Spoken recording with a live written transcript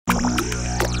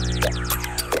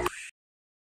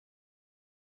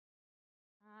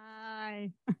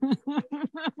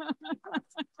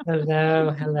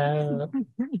Hello, hello.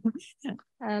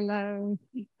 Hello.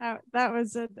 That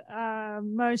was a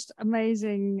most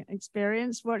amazing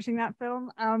experience watching that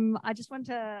film. I just want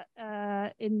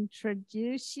to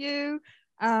introduce you.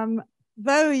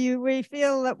 Though we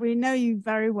feel that we know you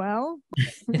very well.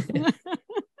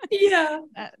 Yeah.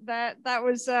 That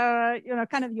was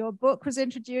kind of your book was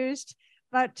introduced,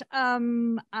 but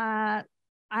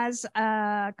as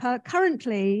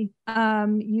currently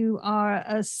you are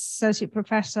associate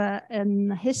professor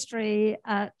in history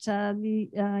at the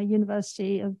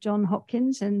University of Johns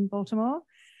Hopkins in Baltimore.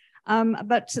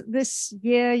 But this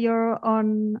year you're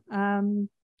on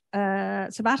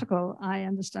sabbatical, I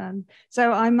understand.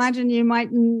 So I imagine you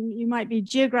might be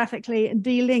geographically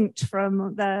delinked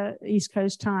from the East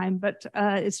Coast time, but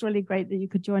it's really great that you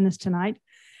could join us tonight.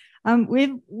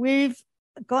 We've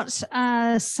got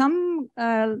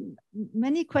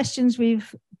many questions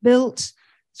we've built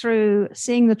through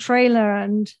seeing the trailer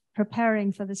and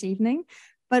preparing for this evening.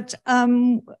 But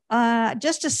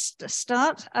just to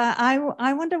start,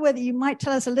 I wonder whether you might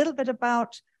tell us a little bit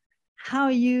about how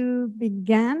you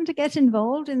began to get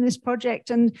involved in this project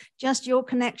and just your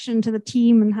connection to the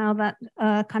team and how that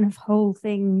kind of whole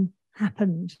thing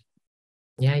happened.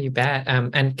 Yeah, you bet.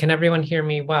 And can everyone hear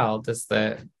me well? Does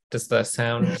the sound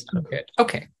sound good?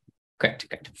 Okay,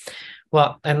 good.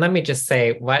 Well, and let me just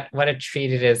say what a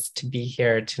treat it is to be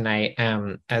here tonight.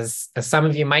 As some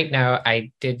of you might know,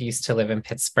 I did used to live in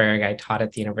Pittsburgh. I taught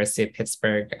at the University of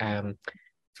Pittsburgh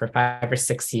for 5 or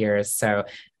 6 years. So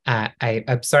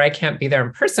I'm sorry I can't be there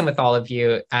in person with all of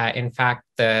you. In fact,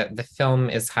 the film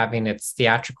is having its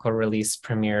theatrical release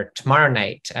premiere tomorrow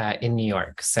night in New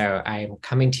York. So I'm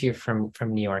coming to you from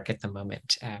New York at the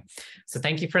moment. So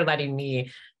thank you for letting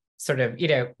me sort of,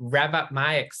 rev up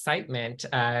my excitement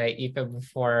even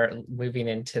before moving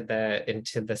into the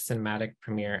cinematic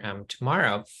premiere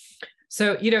tomorrow.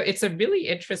 So, it's a really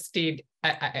interesting,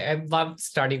 I love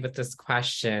starting with this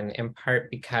question in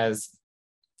part because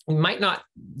you might not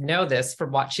know this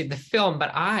from watching the film,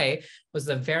 but I was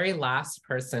the very last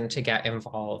person to get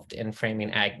involved in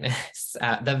Framing Agnes,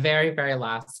 the very, very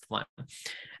last one.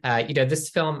 This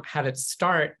film had its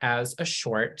start as a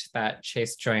short that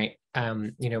Chase Joynt,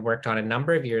 worked on a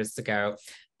number of years ago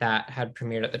that had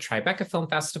premiered at the Tribeca Film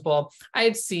Festival. I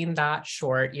had seen that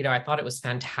short, I thought it was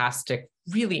fantastic,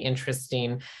 really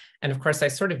interesting. And of course, I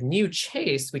sort of knew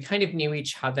Chase. We kind of knew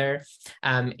each other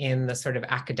in the sort of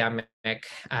academic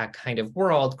kind of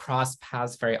world, cross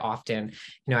paths very often.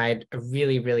 I had a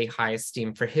really, really high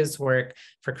esteem for his work,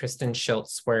 for Kristen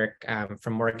Schultz's work,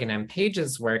 for Morgan M.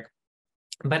 Page's work.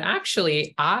 But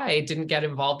actually, I didn't get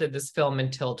involved in this film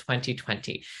until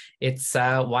 2020. It's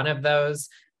one of those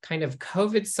kind of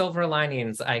COVID silver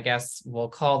linings, I guess we'll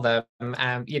call them.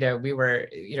 We were,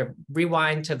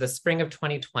 rewind to the spring of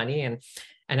 2020 and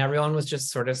everyone was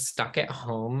just sort of stuck at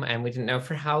home and we didn't know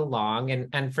for how long.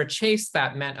 And for Chase,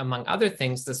 that meant, among other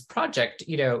things, this project,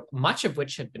 much of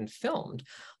which had been filmed,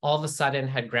 all of a sudden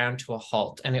had ground to a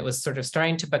halt. And it was sort of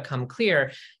starting to become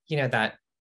clear, that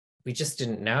we just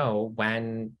didn't know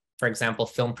when, for example,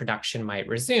 film production might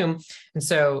resume. And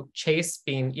so Chase,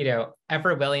 being,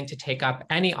 ever willing to take up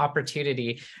any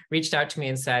opportunity, reached out to me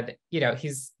and said,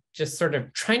 he's just sort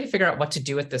of trying to figure out what to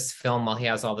do with this film while he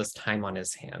has all this time on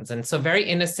his hands. And so very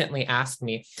innocently asked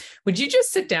me, would you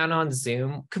just sit down on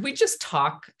Zoom? Could we just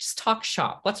talk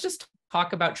shop? Let's just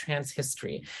talk about trans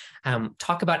history,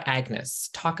 talk about Agnes,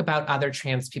 talk about other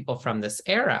trans people from this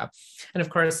era. And of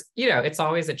course, it's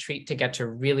always a treat to get to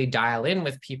really dial in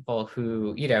with people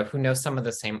who know some of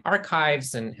the same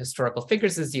archives and historical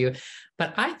figures as you.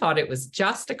 But I thought it was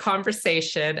just a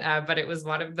conversation, but it was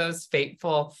one of those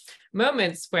fateful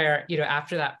moments where,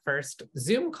 after that first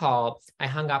Zoom call, I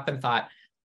hung up and thought,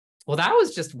 well, that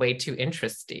was just way too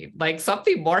interesting. Like,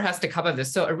 something more has to come of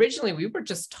this. So originally we were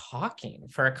just talking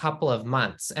for a couple of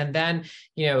months. And then,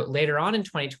 later on in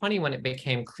 2020, when it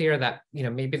became clear that,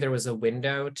 maybe there was a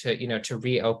window to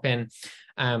reopen,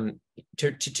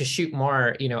 to shoot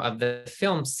more, of the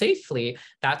film safely,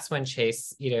 that's when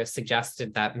Chase,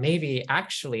 suggested that maybe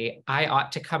actually I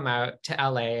ought to come out to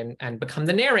LA and become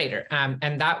the narrator.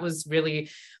 And that was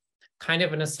really kind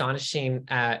of an astonishing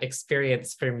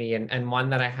experience for me, and one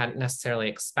that I hadn't necessarily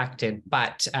expected.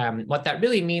 But what that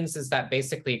really means is that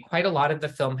basically quite a lot of the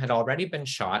film had already been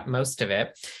shot, most of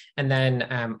it. And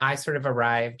then I sort of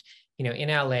arrived, in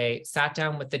LA, sat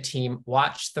down with the team,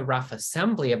 watched the rough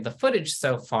assembly of the footage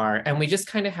so far. And we just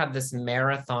kind of had this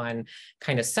marathon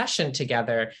kind of session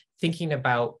together, thinking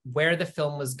about where the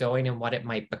film was going and what it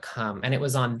might become. And it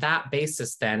was on that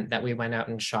basis then that we went out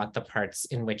and shot the parts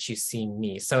in which you see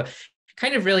me. So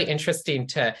kind of really interesting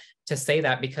to say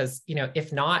that, because, you know,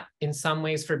 if not in some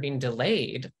ways for being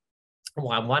delayed,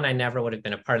 well, one, I never would have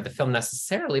been a part of the film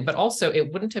necessarily, but also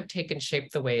it wouldn't have taken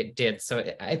shape the way it did.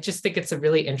 So I just think it's a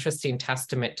really interesting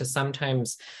testament to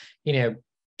sometimes, you know,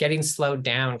 getting slowed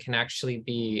down can actually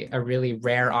be a really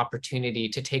rare opportunity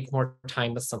to take more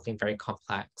time with something very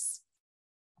complex.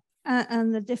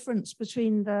 And the difference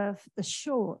between the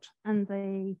short and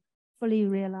the fully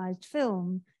realized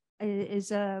film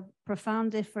is a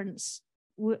profound difference,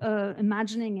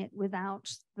 imagining it without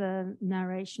the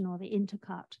narration or the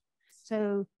intercut.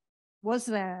 So was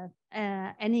there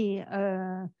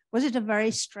was it a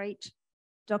very straight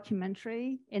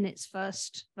documentary in its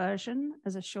first version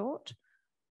as a short?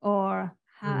 Or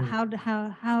how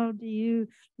do you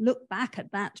look back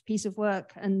at that piece of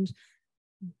work and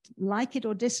like it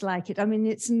or dislike it? I mean,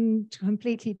 it's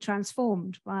completely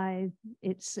transformed by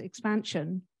its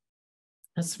expansion.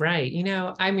 That's right. You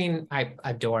know, I mean, I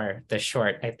adore the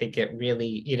short. I think it really,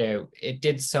 you know, it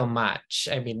did so much.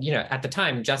 I mean, you know, at the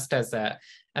time, just as a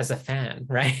fan,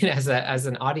 right? as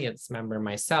an audience member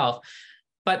myself.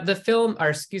 But the film, or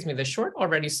excuse me, the short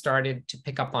already started to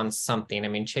pick up on something. I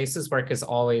mean, Chase's work is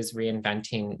always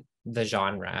reinventing the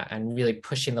genre and really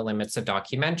pushing the limits of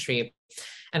documentary.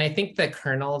 And I think the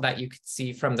kernel that you could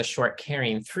see from the short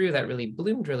carrying through that really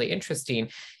bloomed really interesting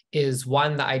is,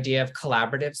 one, the idea of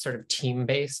collaborative sort of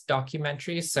team-based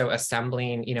documentaries. So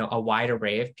assembling, you know, a wide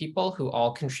array of people who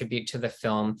all contribute to the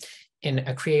film in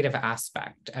a creative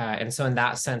aspect. And so in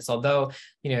that sense, although,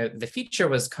 you know, the feature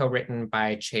was co-written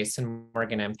by Chase and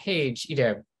Morgan M. Page, you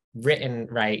know, written,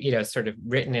 right, you know, sort of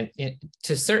written in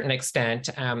to a certain extent,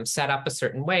 set up a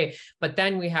certain way, but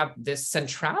then we have this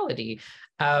centrality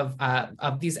of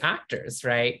these actors,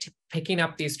 right, picking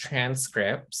up these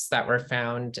transcripts that were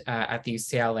found at the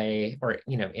UCLA, or,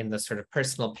 you know, in the sort of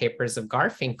personal papers of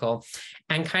Garfinkel,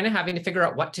 and kind of having to figure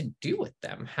out what to do with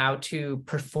them, how to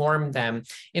perform them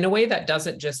in a way that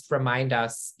doesn't just remind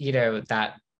us, you know,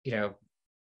 that, you know,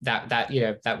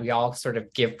 that we all sort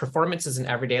of give performances in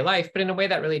everyday life, but in a way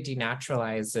that really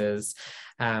denaturalizes,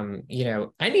 you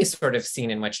know, any sort of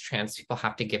scene in which trans people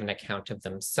have to give an account of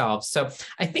themselves. So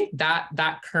I think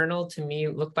that kernel to me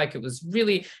looked like it was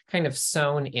really kind of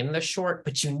sewn in the short,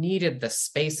 but you needed the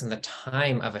space and the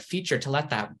time of a feature to let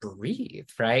that breathe,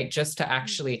 right? Just to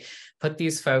actually put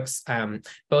these folks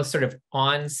both sort of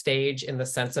on stage in the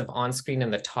sense of on screen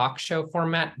in the talk show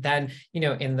format, then, you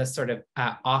know, in the sort of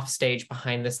off stage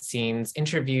behind the scenes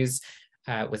interviews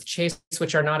with Chase,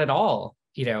 which are not at all,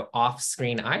 you know, off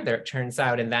screen either, it turns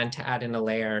out, and then to add in a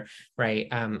layer, right,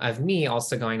 of me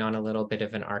also going on a little bit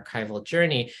of an archival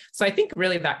journey. So I think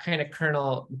really that kind of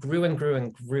kernel grew and grew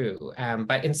and grew,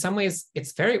 but in some ways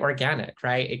it's very organic,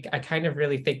 right? I kind of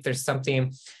really think there's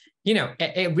something, you know,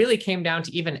 it really came down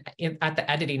to even at the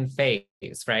editing phase,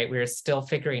 right? We were still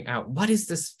figuring out, what is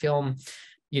this film,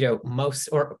 you know, most,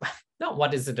 or not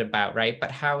what is it about, right?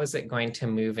 But how is it going to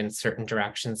move in certain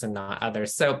directions and not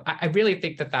others? So I really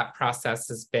think that process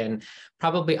has been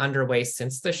probably underway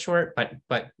since the short,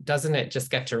 but doesn't it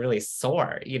just get to really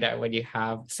soar, you know, when you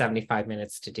have 75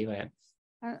 minutes to do it?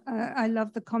 I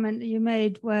love the comment that you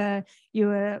made where you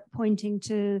were pointing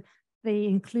to the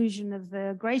inclusion of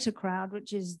the greater crowd,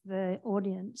 which is the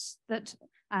audience, that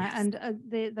yes. And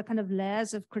the kind of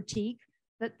layers of critique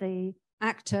that the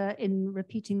actor in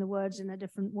repeating the words in a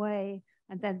different way,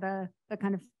 and then the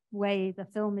kind of way the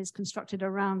film is constructed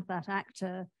around that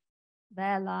actor,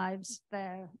 their lives,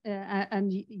 their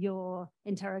and your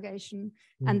interrogation,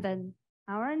 and then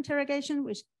our interrogation,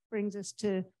 which brings us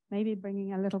to maybe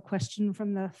bringing a little question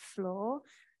from the floor.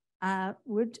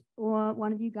 Would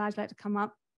one of you guys like to come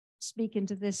up, speak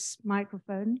into this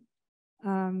microphone?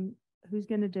 Who's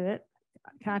going to do it?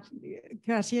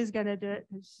 Katya is going to do it.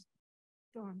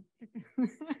 Go on.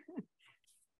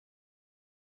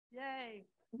 Yay.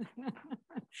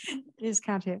 Here's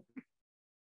Katya.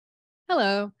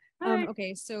 Hello.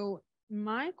 Okay, so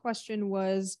my question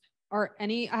was, I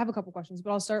have a couple questions,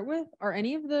 but I'll start with, are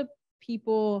any of the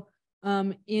people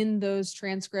in those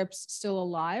transcripts still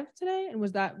alive today? And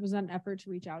was that an effort to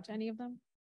reach out to any of them?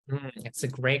 It's a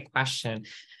great question.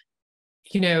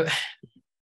 You know,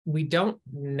 we don't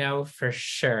know for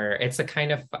sure. It's a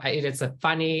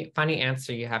funny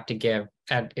answer you have to give.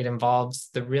 And it involves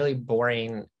the really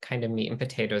boring kind of meat and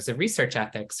potatoes of research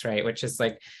ethics, right? Which is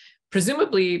like,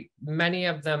 presumably many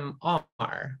of them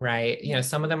are, right? You know,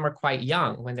 some of them were quite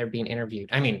young when they're being interviewed.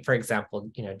 I mean, for example,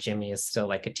 you know, Jimmy is still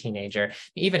like a teenager.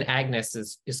 Even Agnes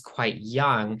is quite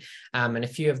young. And a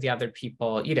few of the other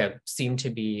people, you know, seem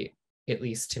to be at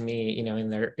least to me, in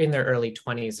their early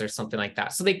 20s or something like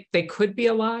that. So they could be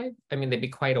alive. I mean, they'd be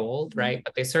quite old, right?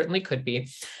 But they certainly could be.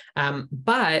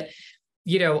 But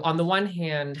on the one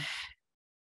hand,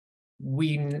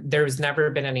 there's never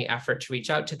been any effort to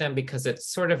reach out to them because it's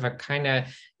sort of a kind of,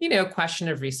 question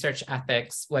of research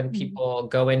ethics when people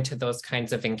go into those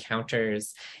kinds of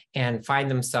encounters and find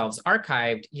themselves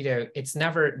archived,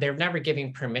 they're never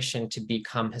giving permission to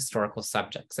become historical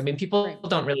subjects. I mean, people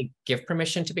don't really give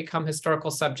permission to become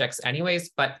historical subjects anyways,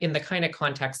 but in the kind of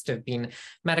context of being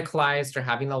medicalized or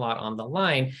having a lot on the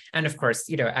line. And of course,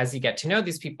 as you get to know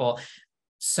these people,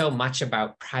 so much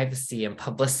about privacy and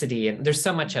publicity, and there's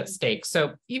so much at stake.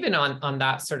 So even on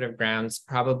that sort of grounds,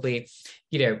 probably,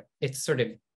 it's sort of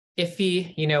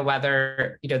iffy,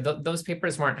 whether, those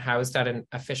papers weren't housed at an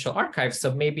official archive.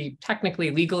 So maybe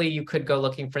technically, legally, you could go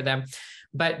looking for them.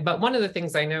 But one of the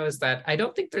things I know is that I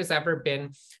don't think there's ever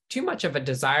been too much of a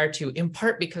desire to, in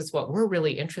part because what we're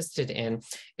really interested in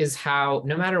is how,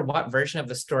 no matter what version of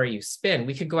the story you spin,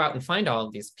 we could go out and find all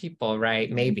of these people,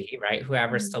 right? Maybe, right?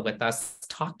 Whoever's still with us,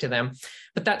 talk to them.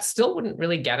 But that still wouldn't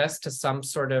really get us to some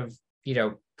sort of,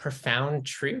 profound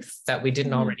truth that we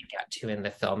didn't already get to in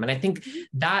the film. And I think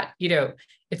that,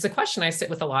 it's a question I sit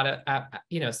with a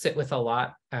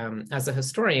lot as a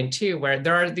historian too, where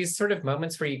there are these sort of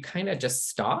moments where you kind of just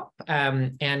stop.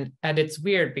 And it's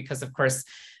weird because, of course,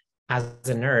 as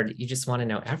a nerd, you just want to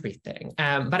know everything.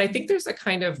 But I think there's a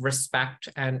kind of respect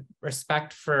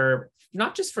for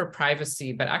not just for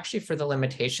privacy, but actually for the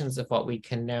limitations of what we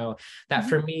can know that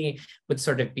for me would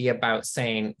sort of be about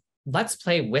saying, let's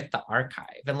play with the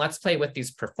archive and let's play with these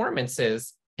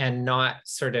performances and not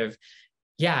sort of,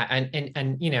 and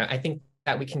I think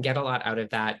that we can get a lot out of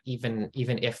that, even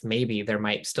if maybe there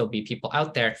might still be people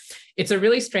out there. It's a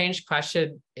really strange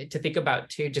question to think about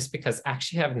too, just because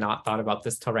actually I have not thought about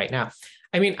this till right now.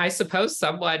 I mean, I suppose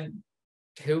someone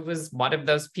who was one of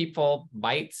those people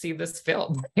might see this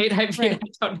film, right? I mean, I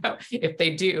don't know if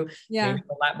they do. Maybe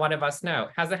they'll let one of us know.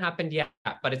 Hasn't happened yet,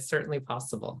 but it's certainly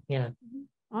possible. Yeah.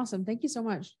 Awesome. Thank you so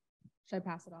much. Should I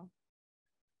pass it off?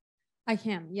 I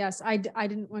can. Yes. I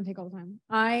didn't want to take all the time.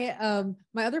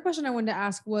 My other question I wanted to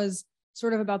ask was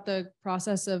sort of about the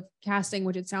process of casting,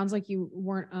 which it sounds like you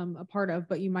weren't a part of,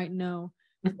 but you might know.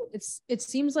 It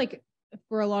seems like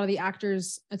for a lot of the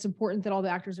actors, it's important that all the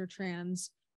actors are trans,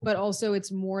 but also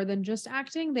it's more than just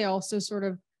acting. They also sort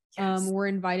of were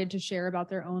invited to share about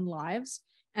their own lives.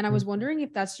 And I was wondering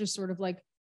if that's just sort of like,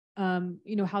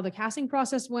 how the casting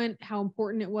process went, how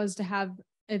important it was to have,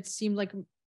 it seemed like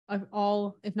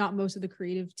all, if not most of the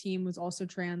creative team was also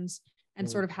trans, and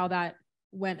sort of how that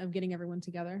went of getting everyone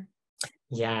together.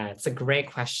 Yeah, it's a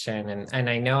great question. And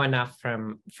I know enough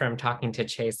from talking to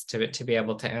Chase to be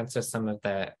able to answer some of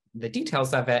the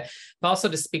details of it, but also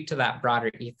to speak to that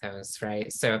broader ethos,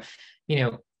 right? So,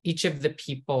 each of the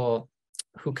people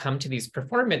who come to these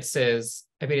performances,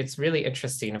 I mean, it's really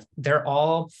interesting. They're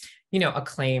all,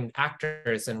 acclaimed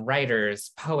actors and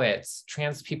writers, poets,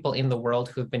 trans people in the world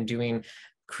who've been doing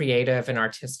creative and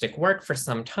artistic work for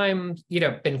some time,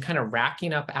 been kind of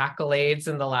racking up accolades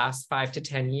in the last 5 to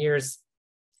 10 years,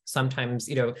 sometimes,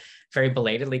 very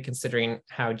belatedly considering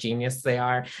how genius they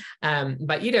are.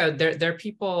 But, they're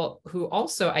people who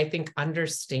also, I think,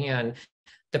 understand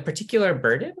the particular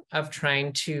burden of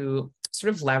trying to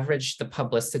sort of leverage the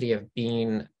publicity of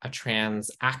being a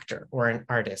trans actor or an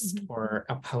artist or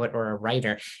a poet or a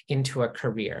writer into a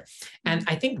career. And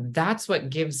I think that's what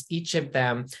gives each of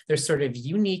them their sort of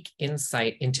unique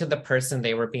insight into the person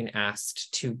they were being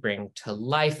asked to bring to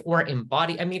life or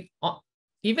embody. I mean,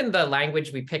 even the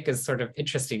language we pick is sort of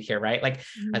interesting here, right? Like,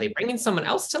 are they bringing someone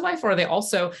else to life, or are they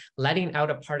also letting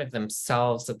out a part of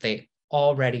themselves that they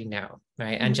already know,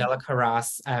 right? Angelica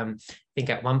Ross, I think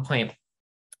at one point,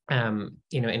 in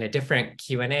a different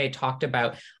Q&A, talked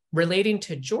about relating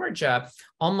to Georgia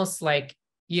almost like,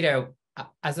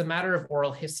 as a matter of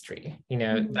oral history,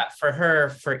 that for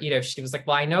her, she was like,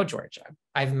 well, I know Georgia.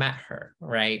 I've met her,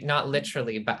 right? Not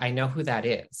literally, but I know who that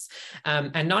is.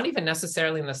 And not even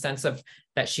necessarily in the sense of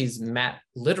that she's met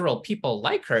literal people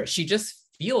like her. She just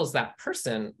feels that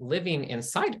person living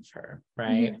inside of her,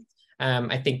 right?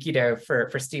 I think,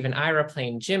 for Steve and Ira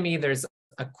playing Jimmy, there's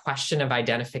a question of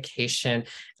identification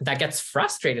that gets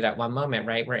frustrated at one moment,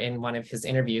 right? Where in one of his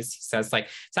interviews, he says, like,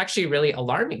 it's actually really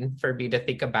alarming for me to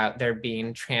think about there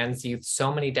being trans youth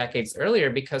so many decades earlier,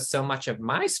 because so much of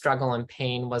my struggle and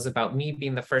pain was about me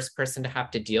being the first person to have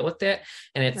to deal with it.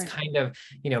 And it's kind of,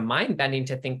 mind bending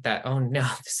to think that, oh no,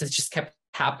 this has just kept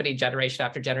happening generation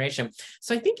after generation.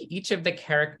 So I think each of the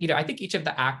I think each of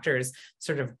the actors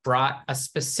sort of brought a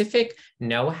specific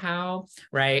know-how,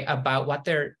 right, about what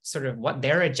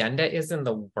their agenda is in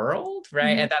the world,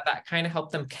 right, and that kind of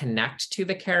helped them connect to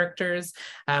the characters,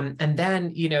 and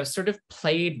then sort of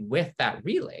played with that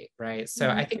relay, right. So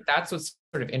I think that's what's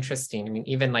sort of interesting. I mean,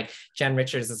 even like Jen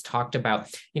Richards has talked about,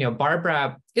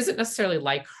 Barbara isn't necessarily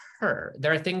like her.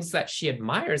 There are things that she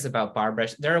admires about Barbara.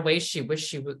 There are ways she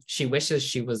wishes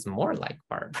she was more like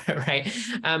Barbara, right?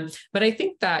 But I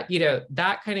think that,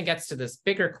 that kind of gets to this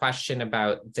bigger question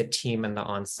about the team and the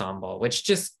ensemble, which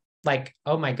just like,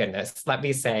 oh my goodness, let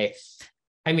me say,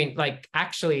 I mean, like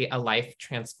actually a life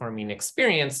transforming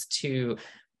experience to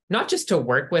not just to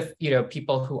work with,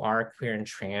 people who are queer and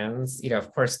trans,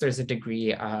 of course, there's a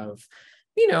degree of,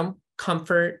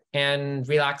 comfort and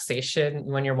relaxation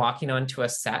when you're walking onto a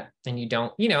set and you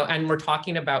don't, and we're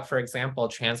talking about, for example,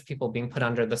 trans people being put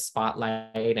under the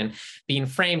spotlight and being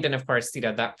framed. And of course,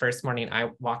 that first morning I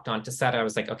walked onto set, I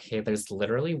was like, okay, there's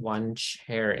literally one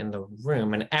chair in the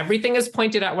room and everything is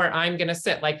pointed at where I'm going to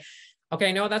sit. Like, okay,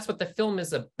 I know that's what the film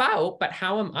is about, but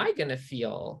how am I going to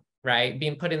feel, right,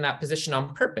 being put in that position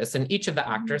on purpose? And each of the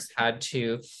actors had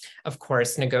to, of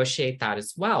course, negotiate that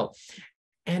as well.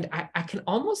 And I can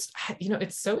almost,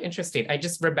 it's so interesting. I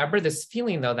just remember this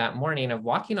feeling though, that morning of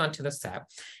walking onto the set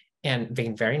and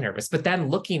being very nervous, but then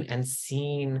looking and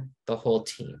seeing the whole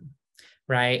team,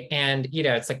 right? And,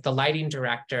 it's like the lighting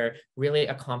director, really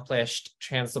accomplished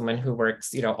trans woman who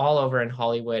works, all over in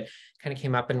Hollywood, kind of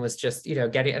came up and was just,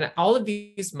 getting, and all of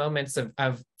these moments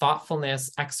of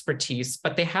thoughtfulness, expertise,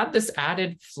 but they had this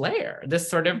added flair, this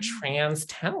sort of trans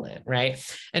talent, right?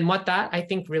 And what that I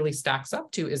think really stacks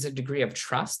up to is a degree of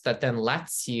trust that then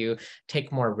lets you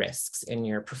take more risks in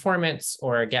your performance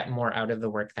or get more out of the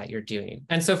work that you're doing.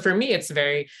 And so for me, it's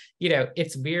very,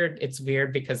 it's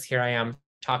weird because here I am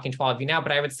talking to all of you now,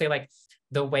 but I would say like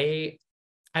the way,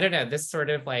 I don't know, this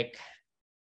sort of like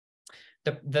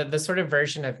the sort of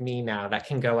version of me now that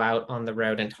can go out on the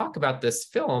road and talk about this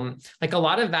film, like a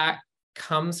lot of that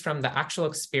comes from the actual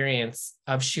experience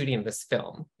of shooting this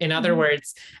film. In other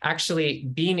words, actually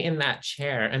being in that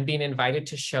chair and being invited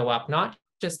to show up, not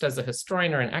just as a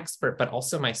historian or an expert, but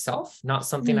also myself, not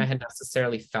something I had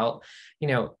necessarily felt,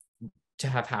 to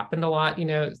have happened a lot,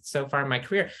 so far in my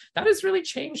career, that has really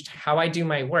changed how I do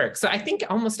my work. So I think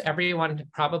almost everyone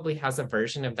probably has a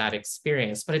version of that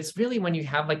experience, but it's really when you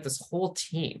have like this whole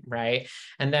team, right?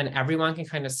 And then everyone can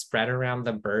kind of spread around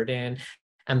the burden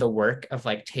and the work of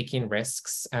like taking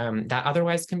risks that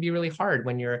otherwise can be really hard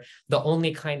when you're the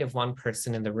only kind of one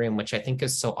person in the room, which I think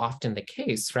is so often the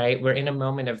case, right? We're in a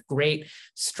moment of great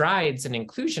strides and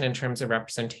inclusion in terms of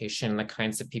representation, the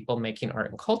kinds of people making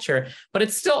art and culture, but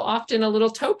it's still often a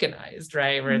little tokenized,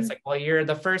 right? Where it's like, well, you're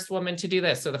the first woman to do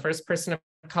this, or the first person of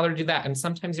color to do that. And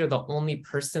sometimes you're the only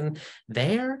person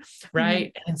there,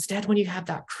 right? And instead, when you have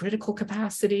that critical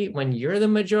capacity, when you're the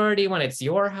majority, when it's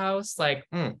your house, like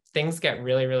things get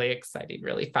really, really exciting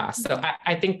really fast. So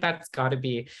I think that's got to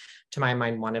be, to my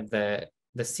mind, one of the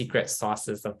secret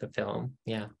sauces of the film.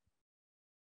 Yeah.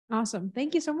 Awesome.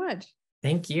 Thank you so much.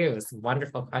 Thank you. It's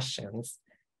wonderful questions.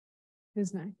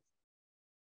 Who's next?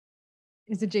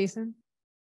 Is it Jason?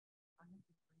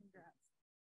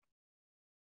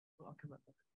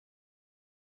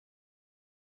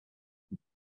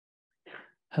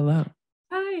 Hello.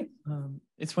 Hi.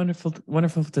 It's wonderful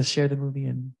to share the movie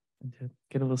and to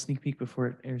get a little sneak peek before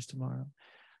it airs tomorrow.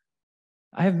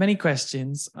 I have many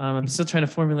questions. I'm still trying to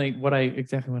formulate what I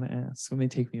exactly want to ask, so it may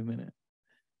take me a minute.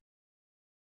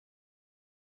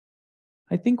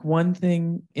 I think one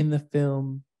thing in the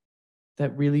film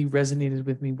that really resonated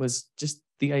with me was just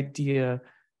the idea,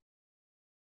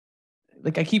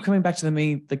 like I keep coming back to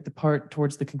the part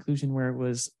towards the conclusion where it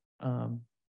was,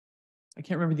 I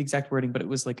can't remember the exact wording, but it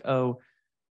was like, oh,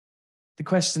 the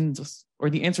questions or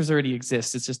the answers already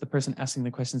exist. It's just the person asking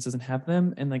the questions doesn't have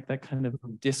them. And like that kind of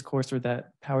discourse or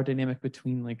that power dynamic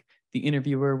between like the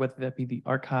interviewer, whether that be the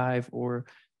archive or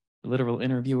the literal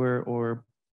interviewer or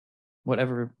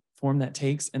whatever form that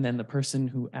takes, and then the person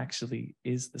who actually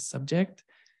is the subject.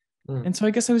 And so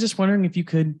I guess I was just wondering if you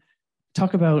could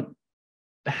talk about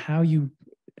how you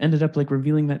ended up like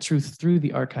revealing that truth through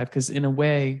the archive, because in a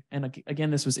way, and again,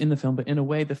 this was in the film, but in a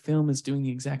way the film is doing the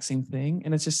exact same thing.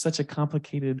 And it's just such a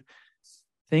complicated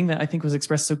thing that I think was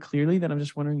expressed so clearly that I'm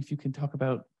just wondering if you can talk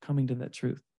about coming to that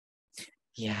truth.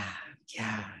 Yeah.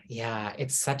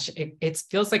 It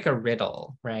feels like a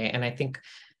riddle, right? And I think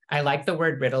I like the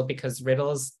word riddle because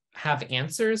riddles have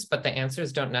answers, but the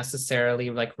answers don't necessarily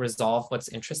like resolve what's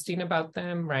interesting about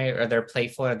them, right? Or they're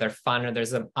playful or they're fun or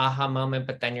there's an aha moment,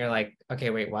 but then you're like, okay,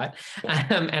 wait, what?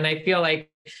 And I feel like,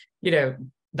 you know,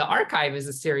 the archive is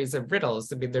a series of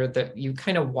riddles. I mean, you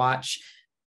kind of watch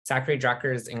Zachary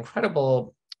Drucker's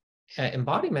incredible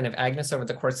embodiment of Agnes over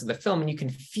the course of the film, and you can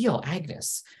feel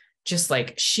Agnes just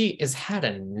like she has had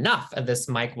enough of this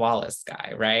Mike Wallace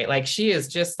guy, right? Like she is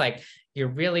just like, you're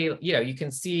really, you know, you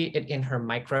can see it in her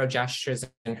micro gestures,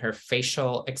 in her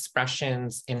facial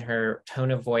expressions, in her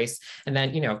tone of voice. And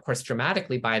then, you know, of course,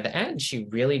 dramatically by the end, she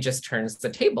really just turns the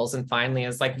tables and finally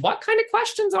is like, what kind of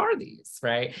questions are these,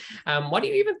 right? What do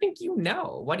you even think you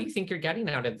know? What do you think you're getting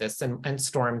out of this? And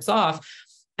storms off.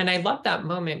 And I love that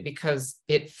moment because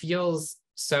it feels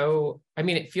so, I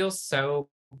mean, it feels so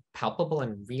palpable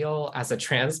and real as a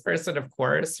trans person, of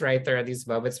course, right? There are these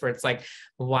moments where it's like,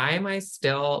 why do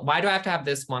I have to have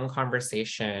this one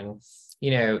conversation,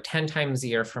 you know, 10 times a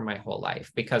year for my whole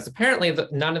life? Because apparently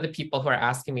none of the people who are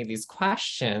asking me these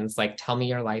questions, like, tell me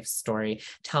your life story,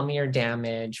 tell me your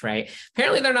damage, right?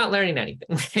 Apparently they're not learning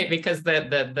anything, right? Because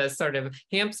the sort of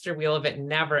hamster wheel of it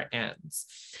never ends.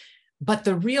 But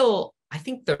I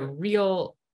think the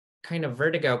real kind of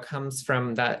vertigo comes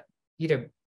from that, you know,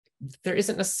 there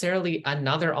isn't necessarily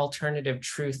another alternative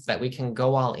truth that we can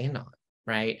go all in on,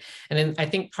 right? And then I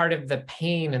think part of the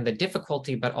pain and the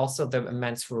difficulty, but also the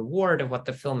immense reward of what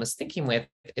the film is thinking with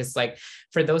is like,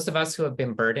 for those of us who have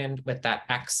been burdened with that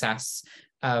excess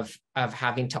of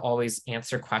having to always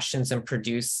answer questions and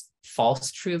produce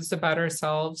false truths about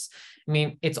ourselves, I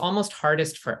mean, it's almost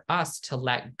hardest for us to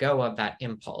let go of that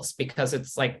impulse because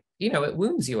it's like, you know, it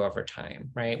wounds you over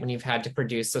time, right? When you've had to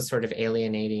produce a sort of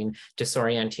alienating,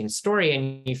 disorienting story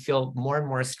and you feel more and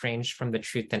more estranged from the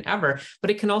truth than ever. But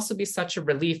it can also be such a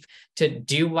relief to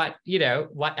do what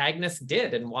Agnes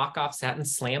did and walk off set and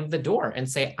slam the door and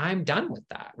say, I'm done with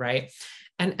that, right?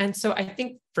 And so I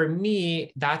think for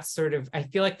me, that's sort of, I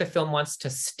feel like the film wants to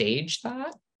stage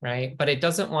that, right? But it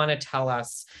doesn't want to tell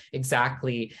us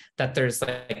exactly that there's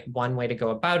like one way to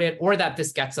go about it or that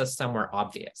this gets us somewhere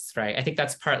obvious, right? I think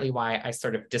that's partly why I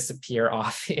sort of disappear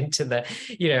off into the,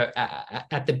 you know,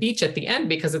 at the beach at the end,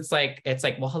 because it's like,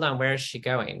 well, hold on, where is she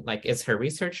going? Like, is her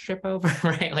research trip over,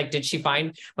 right? Like, did she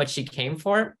find what she came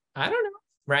for? I don't know.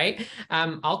 Right.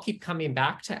 I'll keep coming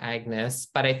back to Agnes,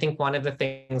 but I think one of the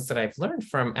things that I've learned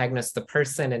from Agnes, the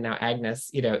person, and now Agnes,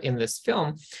 you know, in this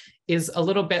film is a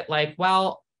little bit like,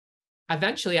 well,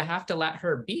 eventually I have to let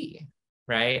her be,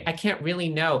 right? I can't really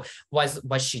know, was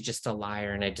she just a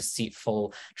liar and a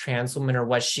deceitful trans woman, or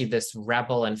was she this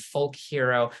rebel and folk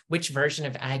hero? Which version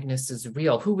of Agnes is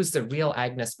real? Who was the real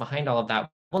Agnes behind all of that?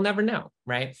 We'll never know,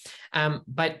 right?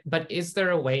 But is there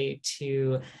a way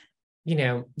to, you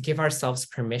know, give ourselves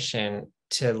permission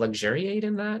to luxuriate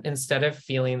in that instead of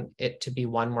feeling it to be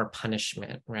one more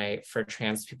punishment, right? For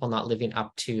trans people not living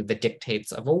up to the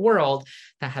dictates of a world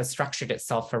that has structured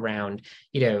itself around,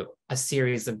 you know, a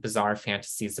series of bizarre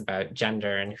fantasies about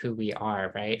gender and who we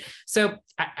are, right? So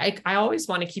I always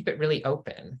want to keep it really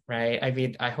open, right? I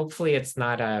mean, hopefully it's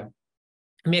not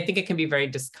I think it can be very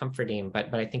discomforting,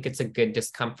 but I think it's a good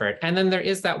discomfort. And then there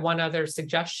is that one other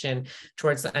suggestion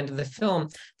towards the end of the film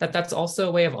that's also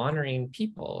a way of honoring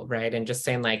people, right? And just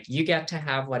saying like, you get to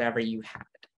have whatever you had,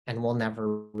 and we'll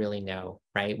never really know,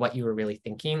 right? What you were really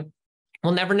thinking.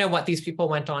 We'll never know what these people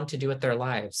went on to do with their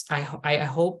lives. I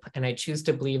hope and I choose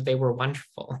to believe they were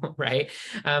wonderful, right?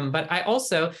 But I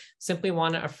also simply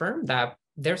want to affirm that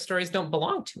their stories don't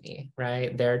belong to me,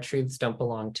 right? Their truths don't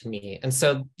belong to me. And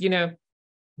so, you know,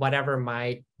 whatever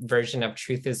my version of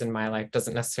truth is in my life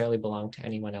doesn't necessarily belong to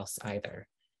anyone else either.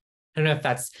 I don't know if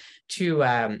that's too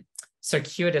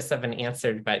circuitous of an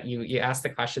answer, but you asked the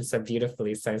question so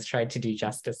beautifully, so I was trying to do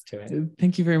justice to it.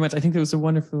 Thank you very much. I think that was a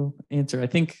wonderful answer. I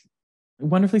think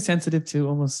wonderfully sensitive to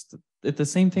almost the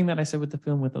same thing that I said with the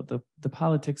film, with the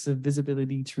politics of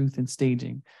visibility, truth, and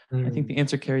staging. I think the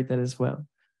answer carried that as well.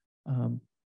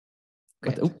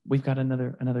 But we've got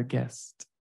another guest.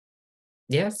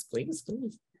 Yes, please.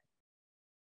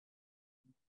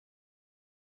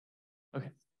 Okay,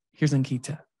 here's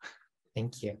Ankita.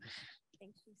 Thank you.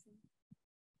 Thank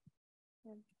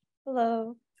you.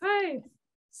 Hello. Hi.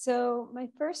 So my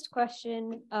first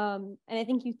question, and I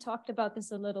think you talked about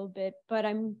this a little bit, but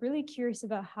I'm really curious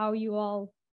about how you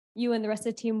and the rest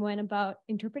of the team went about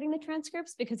interpreting the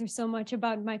transcripts, because there's so much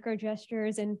about micro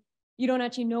gestures and you don't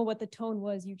actually know what the tone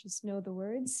was, you just know the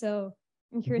words. So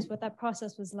I'm curious what that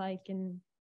process was like, and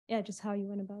yeah, just how you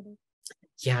went about it.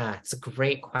 Yeah, it's a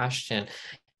great question.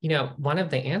 one of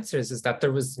the answers is that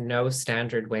there was no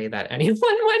standard way that anyone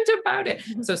went about it.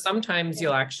 So sometimes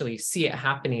you'll actually see it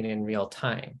happening in real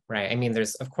time, right? I mean,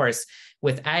 there's, of course,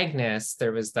 with Agnes,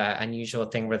 there was the unusual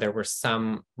thing where there were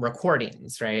some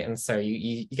recordings, right? And so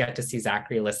you get to see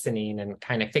Zachary listening and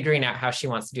kind of figuring out how she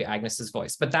wants to do Agnes's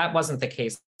voice, but that wasn't the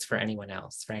case for anyone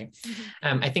else, right?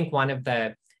 I think one of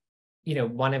the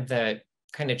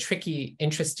kind of tricky,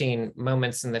 interesting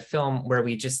moments in the film where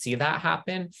we just see that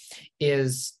happen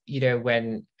is,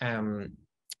 when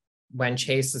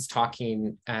Chase is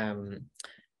talking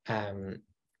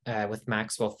with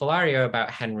Maxwell Filario about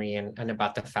Henry and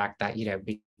about the fact that,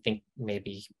 we think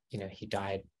maybe, he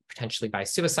died potentially by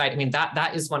suicide. I mean,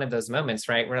 that is one of those moments,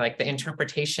 right? Where like the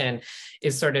interpretation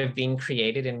is sort of being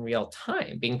created in real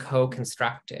time, being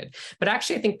co-constructed. But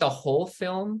actually, I think the whole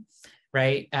film,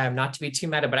 right? Not to be too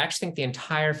meta, but I actually think the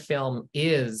entire film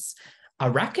is a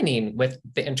reckoning with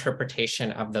the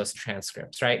interpretation of those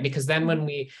transcripts, right? Because then when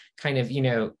we kind of,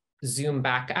 zoom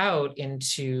back out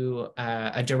into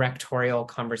a directorial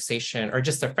conversation or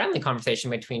just a friendly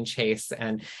conversation between Chase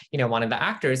and, one of the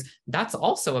actors, that's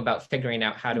also about figuring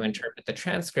out how to interpret the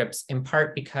transcripts, in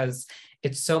part because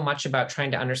it's so much about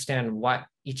trying to understand what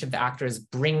each of the actors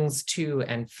brings to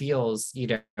and feels,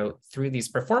 through these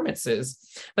performances.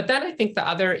 But then I think the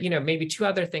other, maybe two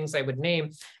other things I would name,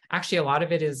 actually a lot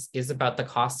of it is about the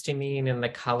costuming and the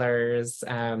colors.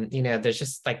 There's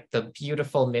just like the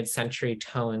beautiful mid-century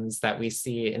tones that we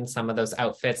see in some of those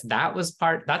outfits.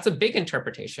 That's a big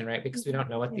interpretation, right? Because we don't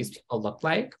know what these people look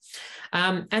like.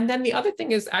 And then the other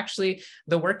thing is actually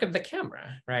the work of the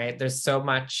camera, right? There's so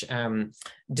much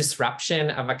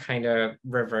disruption of a kind of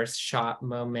reverse shot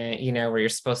moment, where you're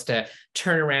supposed to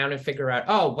turn around and figure out,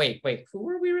 oh, wait, who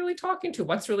are we really talking to?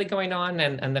 What's really going on?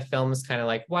 And the film is kind of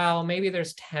like, well, maybe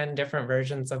there's 10 different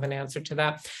versions of an answer to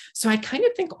that. So I kind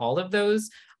of think all of those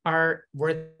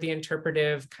were the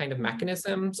interpretive kind of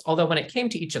mechanisms. Although when it came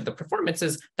to each of the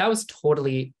performances, that was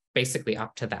totally basically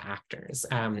up to the actors.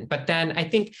 But then I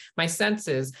think my sense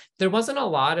is there wasn't a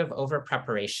lot of over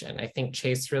preparation. I think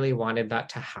Chase really wanted that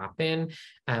to happen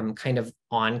kind of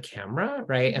on camera,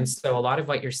 right? And so a lot of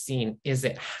what you're seeing is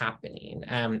it happening.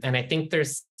 And I think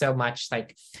there's so much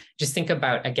like, just think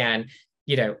about, again,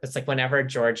 it's like whenever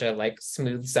Georgia like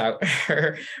smooths out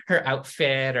her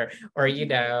outfit or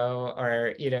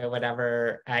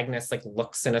whenever Agnes like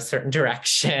looks in a certain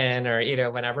direction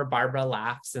or, whenever Barbara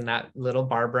laughs in that little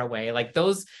Barbara way, like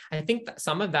those, I think that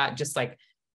some of that just like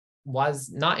was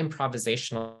not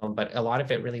improvisational, but a lot of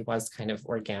it really was kind of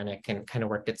organic and kind of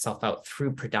worked itself out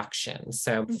through production.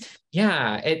 So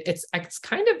yeah, it's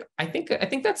kind of, I think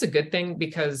that's a good thing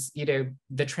because,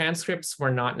 the transcripts were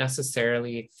not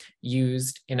necessarily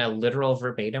used in a literal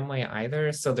verbatim way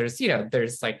either. So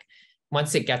there's like,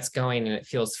 once it gets going and it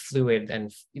feels fluid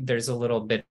and there's a little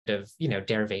bit of,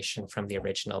 derivation from the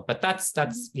original, but that's,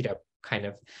 kind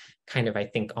of, I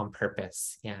think on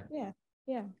purpose. Yeah.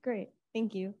 Yeah. Great.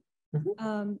 Thank you.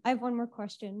 I have one more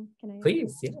question. Can I?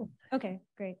 Please, yeah. Okay,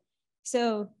 great.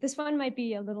 So this one might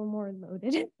be a little more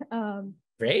loaded.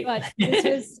 Great. But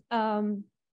this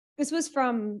was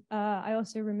from, I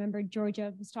also remember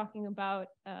Georgia was talking about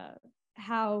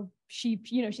how she,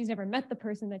 she's never met the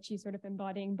person that she's sort of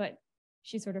embodying, but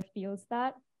she sort of feels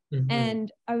that.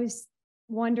 And I was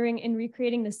wondering, in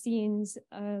recreating the scenes,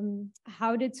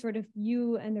 how did sort of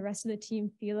you and the rest of the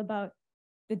team feel about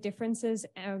the differences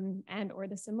and or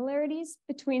the similarities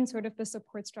between sort of the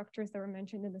support structures that were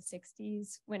mentioned in the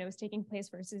 60s when it was taking place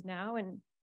versus now? And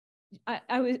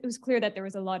it was clear that there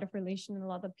was a lot of relation, and a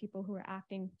lot of people who were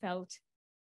acting felt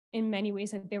in many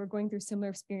ways that they were going through similar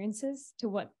experiences to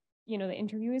what, the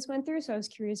interviewees went through. So I was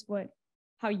curious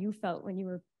how you felt when you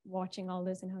were watching all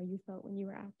this and how you felt when you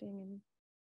were acting.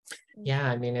 Yeah,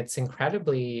 I mean, it's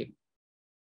incredibly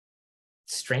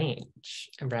strange,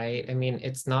 right? I mean,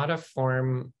 it's not a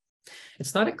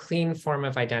clean form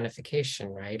of identification,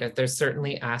 right? There's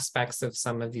certainly aspects of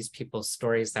some of these people's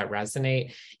stories that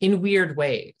resonate in weird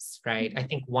ways, right? I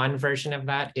think one version of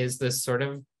that is this sort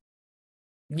of,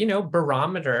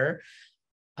 barometer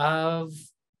of,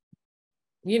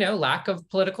 lack of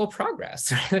political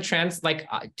progress.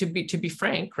 To be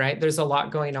frank, right? There's a lot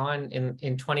going on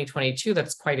in 2022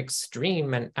 that's quite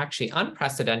extreme and actually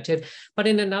unprecedented. But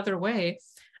in another way,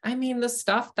 I mean, the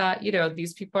stuff that,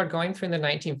 these people are going through in the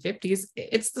 1950s,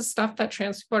 it's the stuff that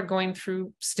trans people are going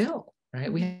through still,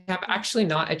 right? We have actually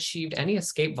not achieved any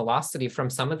escape velocity from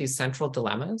some of these central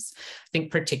dilemmas. I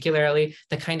think particularly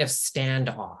the kind of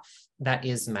standoff, that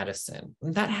is medicine.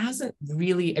 That hasn't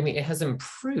really, I mean, it has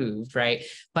improved, right?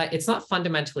 But it's not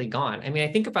fundamentally gone. I mean,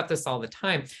 I think about this all the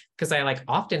time because I like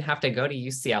often have to go to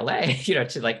UCLA, you know,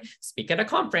 to like speak at a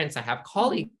conference. I have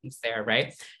colleagues there, right?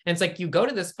 And it's like, you go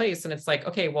to this place and it's like,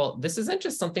 okay, well, this isn't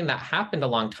just something that happened a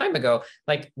long time ago.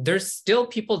 Like there's still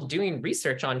people doing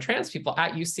research on trans people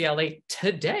at UCLA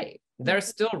today. There's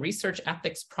still research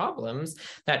ethics problems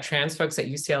that trans folks at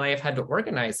UCLA have had to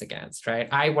organize against, right?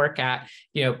 I work at,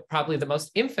 you know, probably the most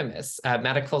infamous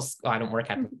medical school. I don't work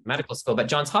at medical school, but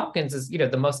Johns Hopkins is, you know,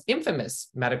 the most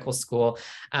infamous medical school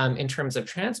in terms of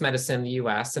trans medicine in the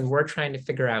US. And we're trying to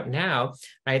figure out now,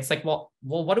 right? It's like, well,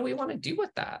 what do we want to do with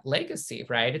that legacy,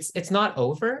 right? It's not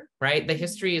over, right? The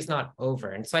history is not over.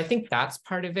 And so I think that's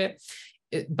part of it.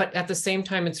 But at the same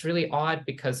time, it's really odd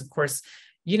because, of course,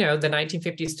 you know, the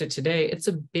 1950s to today, it's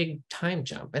a big time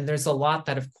jump. And there's a lot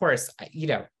that, of course, you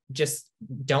know, just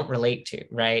don't relate to,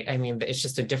 right? I mean, it's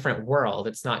just a different world.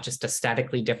 It's not just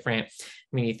aesthetically different.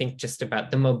 I mean, you think just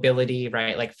about the mobility,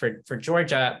 right? Like for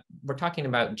Georgia, we're talking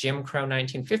about Jim Crow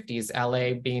 1950s,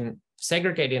 LA being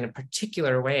segregated in a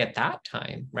particular way at that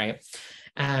time, right?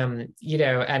 You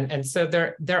know, and so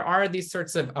there are these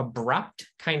sorts of abrupt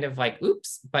kind of like,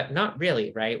 oops, but not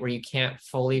really, right? Where you can't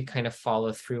fully kind of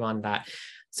follow through on that.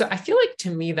 So I feel like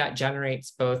to me that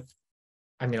generates both,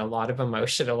 I mean, a lot of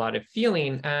emotion, a lot of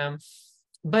feeling,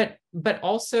 but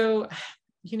also,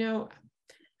 you know,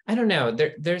 I don't know,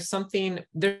 there's something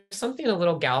a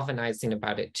little galvanizing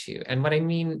about it too. And what I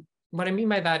mean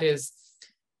by that is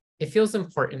it feels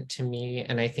important to me.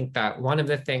 And I think that one of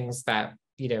the things that,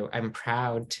 you know, I'm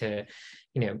proud to,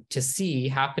 you know, to see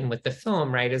happen with the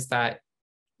film, right, is that,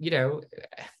 you know,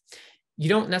 you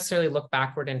don't necessarily look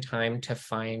backward in time to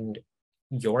find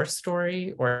your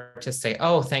story or to say,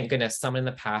 oh, thank goodness someone in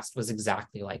the past was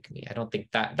exactly like me. I don't think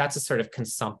that that's a sort of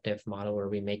consumptive model where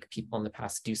we make people in the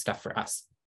past do stuff for us.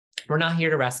 We're not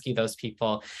here to rescue those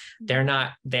people. They're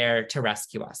not there to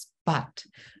rescue us. But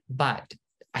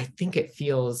I think it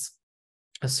feels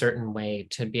a certain way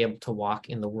to be able to walk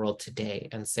in the world today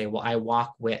and say, well, I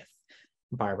walk with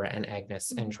Barbara and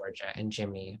Agnes and Georgia and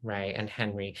Jimmy, right, and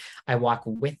Henry. I walk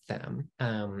with them,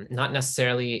 not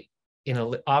necessarily, you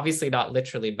know, obviously not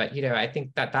literally, but, you know, I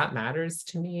think that matters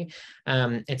to me.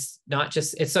 It's not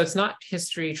just, it's not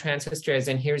history, trans history as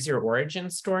in here's your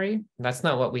origin story. That's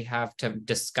not what we have to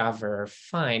discover or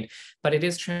find, but it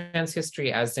is trans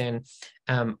history as in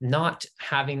not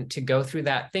having to go through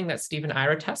that thing that Stephen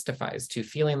Ira testifies to,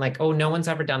 feeling like, oh, no one's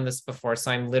ever done this before,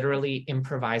 so I'm literally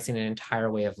improvising an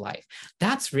entire way of life.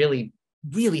 That's really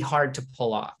hard to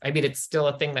pull off. I mean, it's still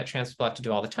a thing that trans people have to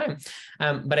do all the time.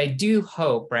 But I do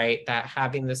hope, right, that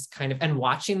having this kind of, and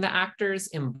watching the actors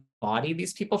embody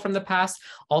these people from the past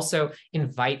also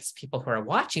invites people who are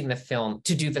watching the film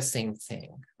to do the same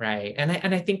thing, right? And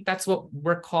I think that's what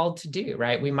we're called to do,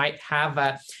 right? You might have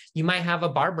a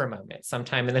Barbara moment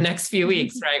sometime in the next few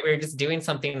weeks, right? Where you're just doing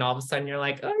something and all of a sudden you're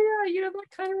like, oh yeah, you know,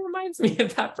 that kind of reminds me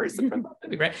of that person from that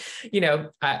movie, right? You know,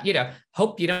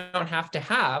 hope you don't have to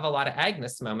have a lot of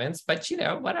Agnes moments, but you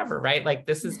know, whatever, right? Like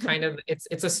this is kind of,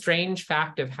 it's a strange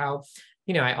fact of how,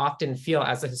 you know, I often feel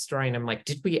as a historian, I'm like,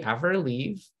 did we ever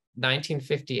leave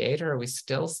 1958 or are we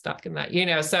still stuck in that, you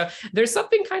know? So there's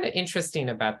something kind of interesting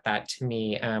about that to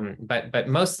me. But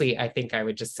mostly I think I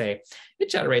would just say it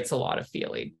generates a lot of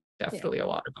feeling, definitely a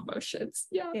lot of emotions.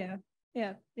 Yeah.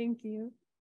 Thank you.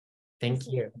 Thank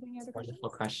you. Wonderful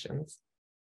questions.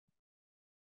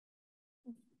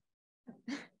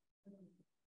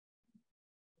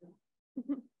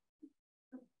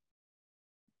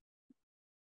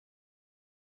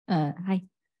 Hi.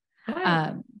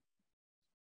 Hi.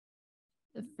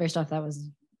 First off, that was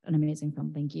an amazing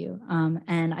film. Thank you.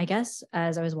 And I guess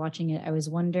as I was watching it, I was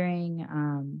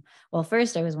wondering, well,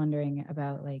 first I was wondering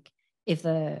about like if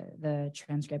the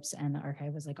transcripts and the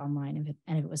archive was like online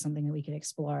and if it was something that we could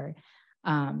explore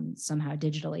somehow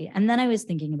digitally. And then I was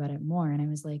thinking about it more and I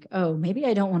was like, oh, maybe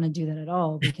I don't want to do that at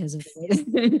all because of the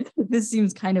way this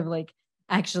seems kind of like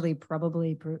actually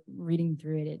probably reading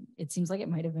through it, it seems like it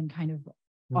might have been kind of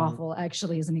awful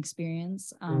actually as an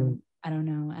experience. I don't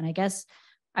know. And I guess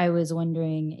I was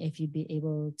wondering if you'd be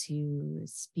able to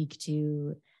speak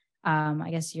to, I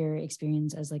guess, your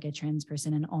experience as like a trans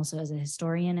person and also as a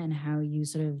historian and how you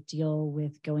sort of deal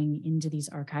with going into these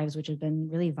archives, which have been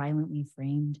really violently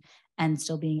framed and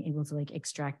still being able to like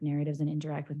extract narratives and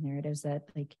interact with narratives that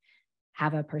like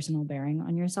have a personal bearing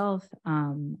on yourself,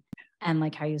 and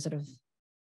like how you sort of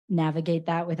navigate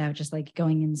that without just like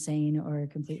going insane or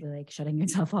completely like shutting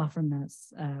yourself off from that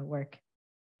work.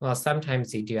 Well,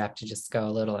 sometimes you do have to just go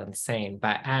a little insane,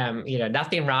 but you know,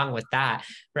 nothing wrong with that,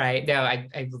 right? No,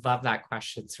 I love that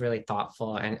question. It's really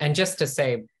thoughtful. And just to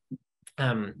say,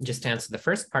 just to answer the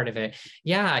first part of it,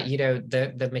 yeah, you know,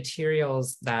 the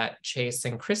materials that Chase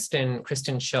and Kristen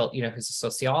Schilt, you know, who's a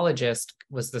sociologist,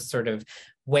 was the sort of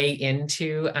way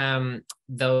into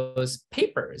those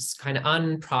papers, kind of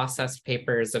unprocessed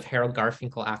papers of Harold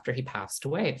Garfinkel after he passed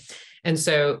away. And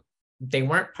so they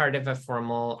weren't part of a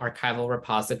formal archival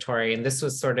repository. And this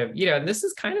was sort of, you know, and this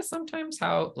is kind of sometimes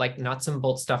how like nuts and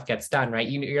bolts stuff gets done, right?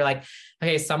 You're like,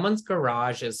 okay, someone's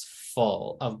garage is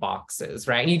full of boxes,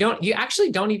 right? And you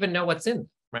actually don't even know what's in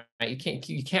them, right?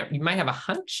 You might have a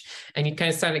hunch, and you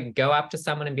kind of sort of go up to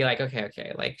someone and be like,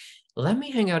 okay, like, let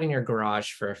me hang out in your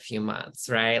garage for a few months,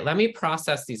 right? Let me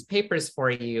process these papers for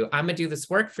you. I'm gonna do this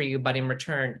work for you, but in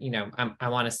return, you know, I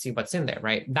want to see what's in there,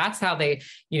 right? That's how they,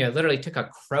 you know, literally took a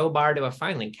crowbar to a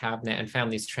filing cabinet and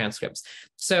found these transcripts.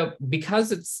 So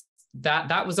because it's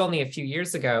that was only a few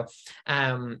years ago,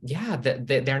 yeah,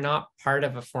 they're not part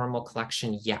of a formal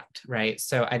collection yet, right?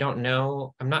 So I don't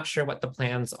know, I'm not sure what the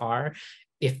plans are.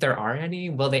 If there are any,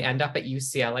 will they end up at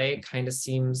UCLA? Kind of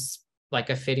seems like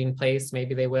a fitting place.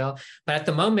 Maybe they will, but at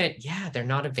the moment, yeah, they're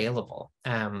not available,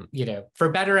 you know, for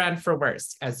better and for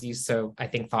worse, as you so, I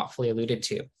think, thoughtfully alluded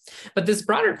to. But this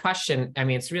broader question, I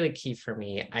mean, it's really key for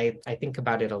me. I think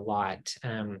about it a lot,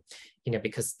 you know,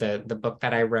 because the book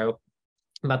that I wrote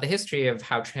about the history of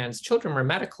how trans children were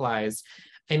medicalized,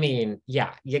 I mean,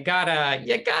 yeah, you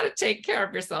gotta take care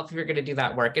of yourself if you're gonna do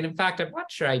that work. And in fact, I'm not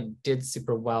sure I did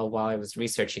super well while I was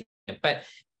researching it, but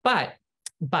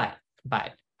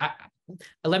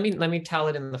let me tell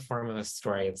it in the form of a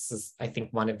story. This is, I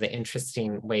think, one of the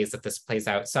interesting ways that this plays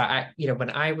out. So you know,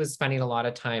 when I was spending a lot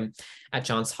of time at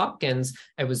Johns Hopkins,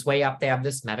 I was way up. They have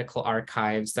this medical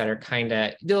archives that are kind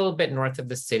of a little bit north of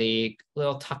the city, a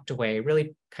little tucked away,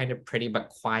 really kind of pretty, but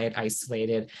quiet,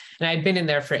 isolated. And I'd been in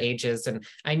there for ages, and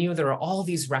I knew there were all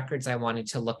these records I wanted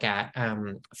to look at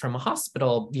from a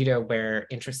hospital, you know, where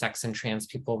intersex and trans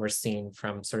people were seen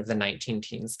from sort of the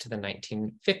 19-teens to the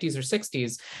 1950s or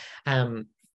 60s.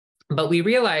 But we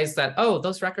realized that, oh,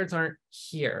 those records aren't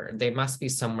here. They must be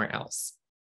somewhere else.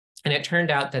 And it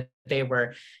turned out that they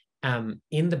were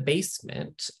in the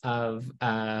basement of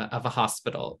a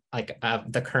hospital, like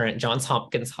the current Johns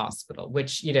Hopkins Hospital,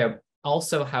 which, you know,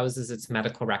 also houses its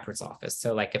medical records office.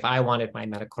 So like if I wanted my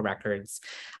medical records,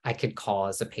 I could call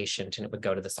as a patient and it would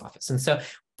go to this office. And so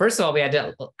first of all, we had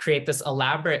to create this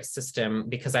elaborate system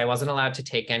because I wasn't allowed to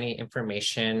take any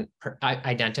information,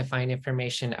 identifying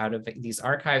information out of these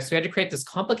archives. So we had to create this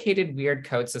complicated, weird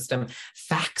code system,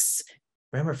 fax.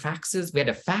 Remember faxes? We had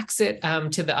to fax it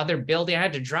to the other building. I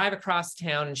had to drive across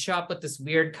town and show up with this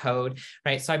weird code,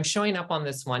 right? So I'm showing up on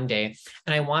this one day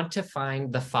and I want to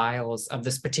find the files of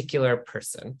this particular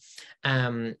person,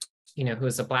 you know, who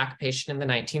was a Black patient in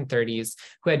the 1930s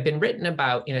who had been written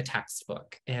about in a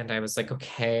textbook. And I was like,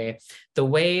 okay, the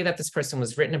way that this person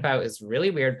was written about is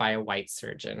really weird by a white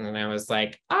surgeon. And I was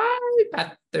like, I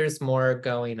bet there's more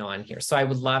going on here. So I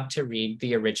would love to read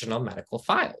the original medical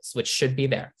files, which should be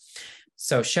there.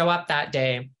 So show up that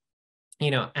day, you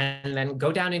know, and then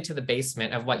go down into the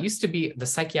basement of what used to be the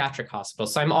psychiatric hospital.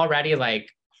 So I'm already like,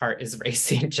 heart is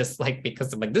racing, just like,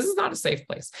 because I'm like, this is not a safe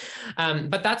place.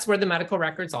 But that's where the medical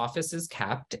records office is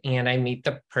kept. And I meet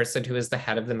the person who is the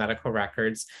head of the medical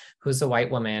records, who's a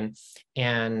white woman.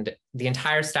 And the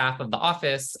entire staff of the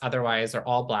office otherwise are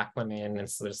all Black women. And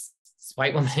so there's this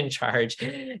white woman in charge.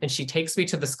 And she takes me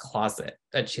to this closet.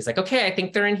 And she's like, okay, I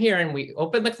think they're in here. And we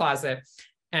open the closet.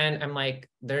 And I'm like,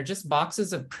 they're just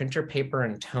boxes of printer paper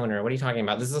and toner. What are you talking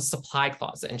about? This is a supply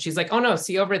closet. And she's like, oh no,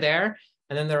 see over there?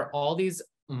 And then there are all these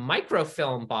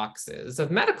microfilm boxes of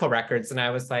medical records. And I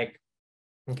was like,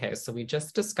 okay, so we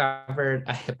just discovered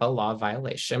a HIPAA law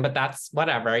violation, but that's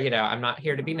whatever, you know, I'm not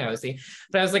here to be nosy.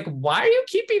 But I was like, why are you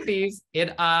keeping these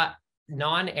in a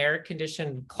non-air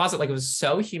conditioned closet? Like, it was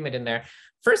so humid in there.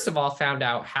 First of all, found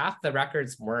out half the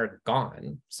records were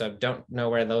gone. So don't know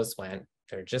where those went.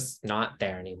 They're just not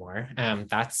there anymore.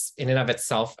 That's in and of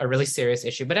itself a really serious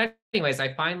issue. But anyways,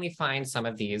 I finally find some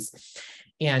of these,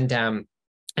 and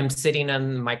I'm sitting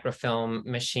on the microfilm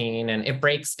machine and it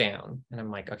breaks down. And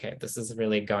I'm like, okay, this is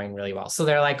really going really well. So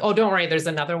they're like, oh, don't worry, there's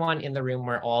another one in the room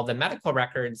where all the medical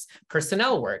records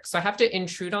personnel work. So I have to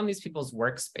intrude on these people's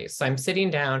workspace. So I'm sitting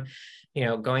down, you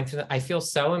know, going through I feel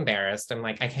so embarrassed. I'm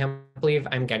like, I can't believe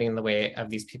I'm getting in the way of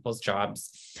these people's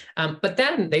jobs. But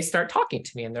then they start talking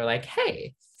to me and they're like,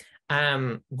 hey,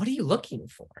 what are you looking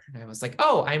for? And I was like,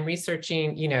 oh, I'm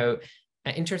researching, you know,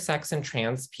 intersex and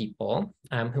trans people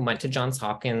who went to Johns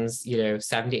Hopkins,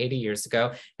 70, 80 years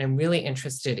ago, and I'm really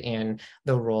interested in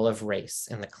the role of race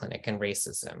in the clinic and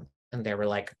racism. And they were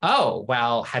like, oh,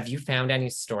 well, have you found any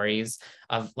stories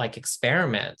of like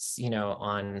experiments,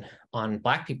 on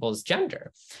Black people's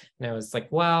gender? And I was like,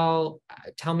 well,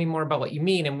 tell me more about what you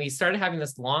mean. And we started having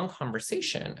this long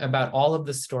conversation about all of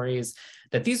the stories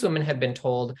that these women had been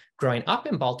told growing up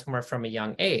in Baltimore from a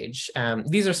young age.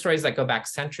 These are stories that go back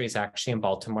centuries, actually, in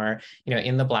Baltimore,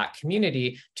 in the Black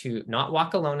community, to not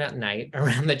walk alone at night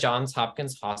around the Johns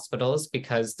Hopkins hospitals,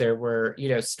 because there were,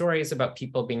 stories about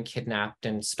people being kidnapped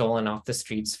and stolen off the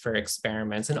streets for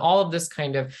experiments, and all of this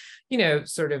kind of,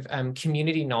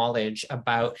 community knowledge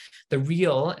about the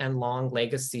real and long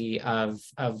legacy of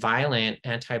violent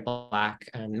anti-Black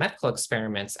medical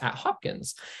experiments at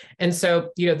Hopkins. And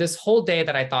so, this whole day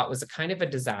that I thought was a kind of a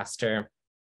disaster,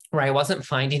 where I wasn't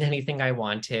finding anything I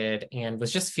wanted and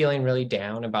was just feeling really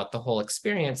down about the whole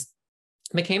experience,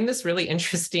 became this really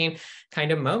interesting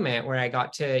kind of moment where I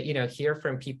got to, hear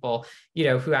from people,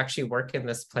 who actually work in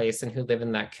this place and who live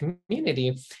in that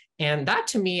community. And that,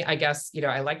 to me, I guess,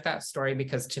 I like that story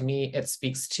because, to me, it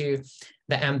speaks to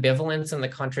the ambivalence and the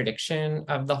contradiction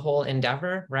of the whole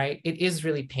endeavor, right? It is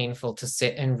really painful to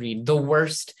sit and read the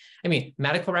worst. I mean,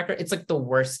 medical record, it's like the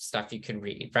worst stuff you can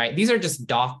read, right? These are just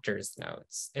doctor's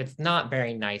notes. It's not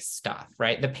very nice stuff,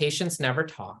 right? The patients never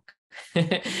talk.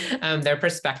 Their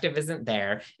perspective isn't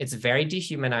there. It's very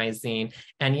dehumanizing.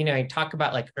 And, I talk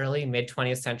about like early mid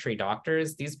 20th century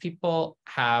doctors. These people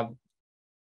have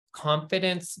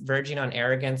confidence verging on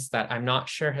arrogance that I'm not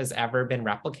sure has ever been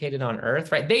replicated on earth,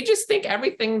 right? They just think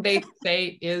everything they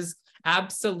say is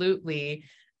absolutely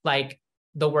like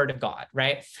the word of God,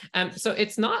 right? So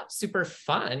it's not super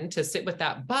fun to sit with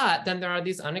that, but then there are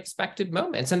these unexpected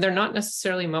moments, and they're not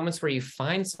necessarily moments where you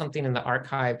find something in the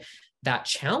archive that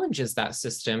challenges that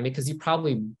system, because you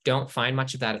probably don't find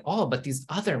much of that at all. But these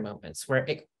other moments where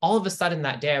all of a sudden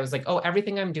that day I was like, oh,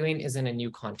 everything I'm doing is in a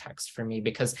new context for me,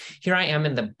 because here I am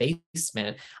in the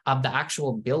basement of the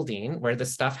actual building where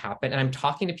this stuff happened. And I'm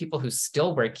talking to people who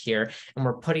still work here, and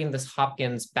we're putting this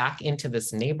Hopkins back into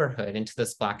this neighborhood, into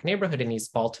this Black neighborhood in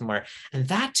East Baltimore. And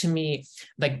that, to me,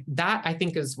 like that, I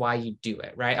think is why you do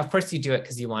it, right? Of course you do it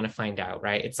because you want to find out,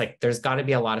 right? It's like, there's got to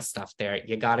be a lot of stuff there.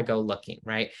 You got to go looking,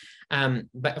 right?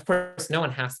 But of course, no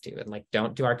one has to, and like,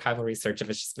 don't do archival research if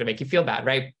it's just going to make you feel bad,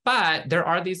 right? But there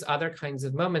are these other kinds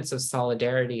of moments of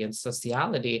solidarity and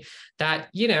sociality that,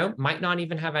 might not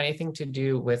even have anything to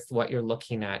do with what you're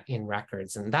looking at in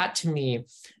records. And that, to me,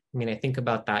 I mean, I think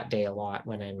about that day a lot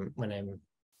when I'm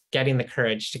getting the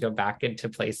courage to go back into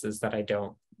places that I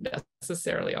don't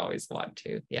necessarily always want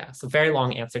to. Yeah, so very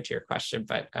long answer to your question,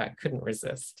 but couldn't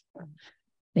resist.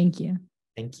 Thank you.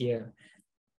 Thank you.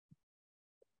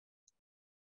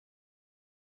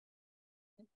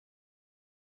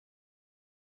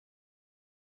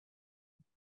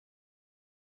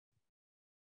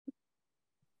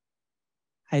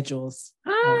 Hi, Jules.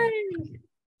 Hi.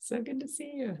 So good to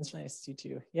see you. It's nice to see you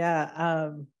too.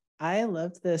 Yeah, I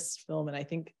loved this film, and I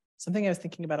think something I was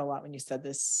thinking about a lot when you said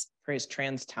this phrase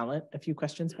trans talent a few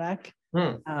questions back.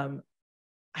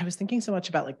 I was thinking so much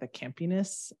about like the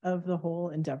campiness of the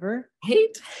whole endeavor.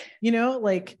 Right?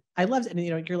 Like I loved it.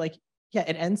 And, you're like, yeah,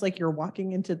 it ends like you're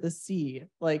walking into the sea.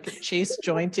 Like Chase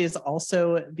Joynt is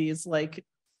also these like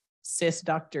cis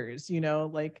doctors,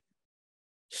 like.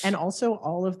 And also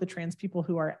all of the trans people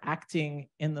who are acting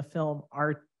in the film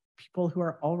are people who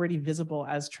are already visible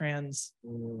as trans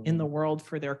in the world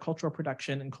for their cultural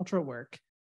production and cultural work.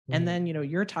 And then,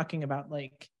 you're talking about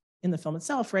like in the film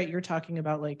itself, right? You're talking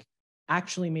about like,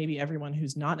 actually maybe everyone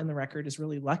who's not in the record is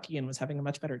really lucky and was having a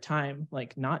much better time,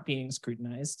 like not being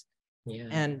scrutinized. Yeah.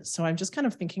 And so I'm just kind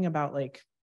of thinking about like,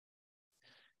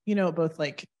 both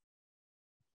like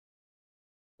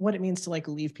what it means to like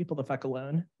leave people the fuck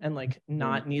alone and like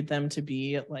not need them to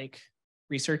be like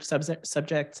research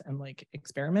subjects and like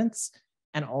experiments,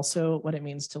 and also what it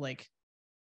means to like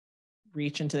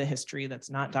reach into the history that's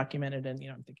not documented. And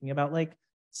I'm thinking about like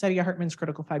Saidiya Hartman's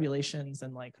critical fabulations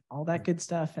and like all that good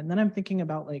stuff. And then I'm thinking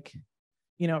about like,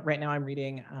 right now I'm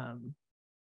reading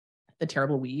The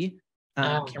Terrible We,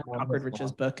 Cameron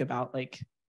Awkward-Rich's book about like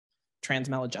trans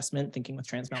maladjustment, thinking with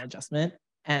trans maladjustment.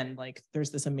 And like, there's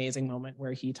this amazing moment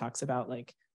where he talks about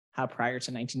like how prior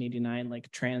to 1989, like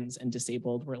trans and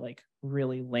disabled were like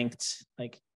really linked,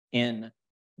 like in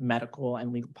medical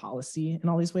and legal policy in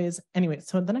all these ways. Anyway,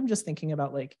 so then I'm just thinking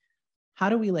about like, how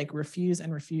do we like refuse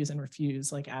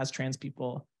like as trans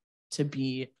people to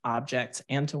be objects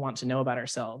and to want to know about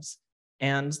ourselves,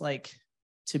 and like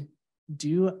to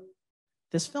do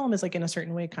this film is like in a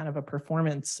certain way kind of a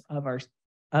performance of our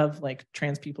of like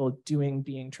trans people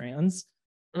being trans,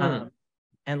 and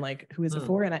like who is it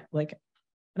for? And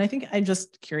I think I'm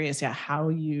just curious, yeah, how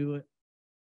you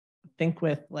think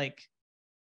with like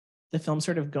the film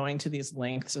sort of going to these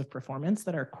lengths of performance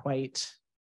that are quite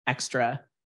extra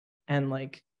and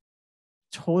like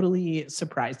totally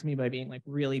surprised me by being like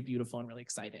really beautiful and really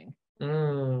exciting.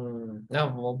 No,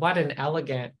 well, what an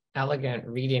elegant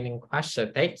reading and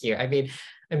question. Thank you. I mean,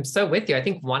 I'm so with you. I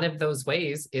think one of those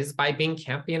ways is by being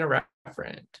campy and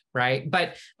irreverent, right?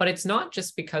 But it's not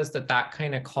just because that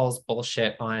kind of calls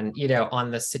bullshit on,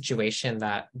 on the situation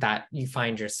that you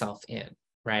find yourself in,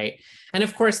 right? And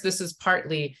of course, this is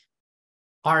partly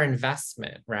our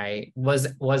investment, right?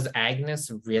 Was Agnes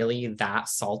really that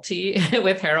salty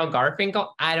with Harold Garfinkel?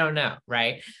 I don't know,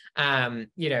 right?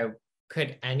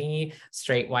 Could any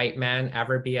straight white man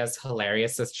ever be as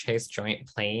hilarious as Chase Joynt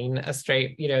playing a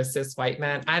straight, cis white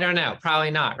man? I don't know,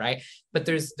 probably not, right? But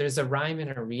there's a rhyme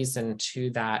and a reason to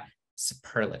that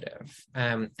superlative.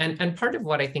 And part of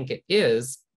what I think it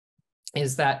is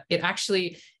that it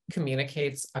actually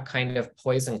communicates a kind of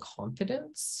poise and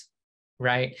confidence,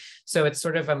 right? So it's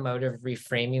sort of a mode of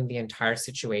reframing the entire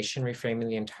situation, reframing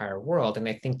the entire world. And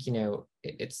I think,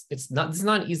 it's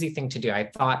not an easy thing to do. I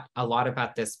thought a lot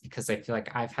about this because I feel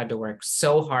like I've had to work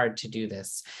so hard to do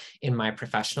this in my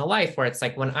professional life, where it's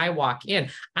like when I walk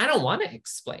in, I don't want to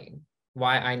explain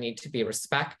why I need to be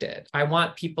respected. I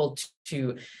want people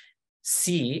to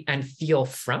see and feel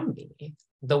from me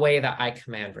the way that I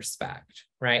command respect,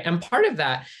 right? And part of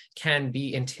that can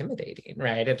be intimidating,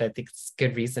 right? And I think it's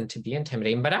good reason to be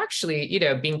intimidating, but actually,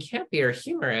 being campy or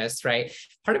humorous, right?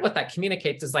 Part of what that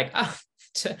communicates is like, oh,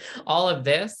 to all of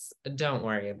this, don't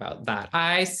worry about that.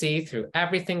 I see through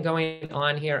everything going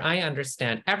on here. I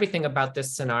understand everything about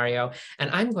this scenario,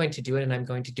 and I'm going to do it, and I'm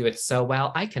going to do it so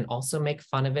well. I can also make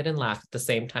fun of it and laugh at the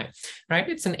same time, right?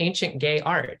 It's an ancient gay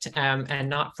art, and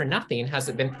not for nothing has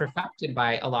it been perfected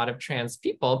by a lot of trans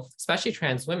people, especially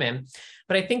trans women.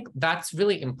 But I think that's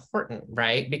really important,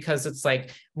 right? Because it's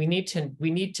like, we need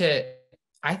to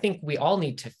I think we all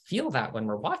need to feel that when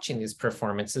we're watching these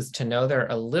performances, to know they're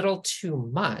a little too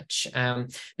much,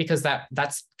 because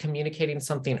that's communicating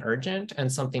something urgent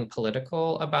and something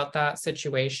political about that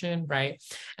situation, right?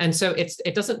 And so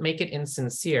it doesn't make it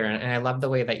insincere. And I love the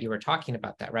way that you were talking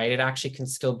about that, right? It actually can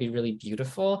still be really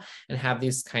beautiful and have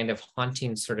these kind of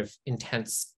haunting, sort of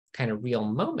intense kind of real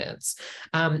moments.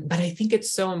 But I think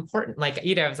it's so important. Like,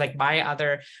 it's like my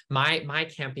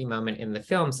campy moment in the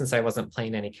film, since I wasn't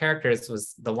playing any characters,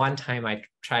 was the one time I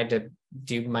tried to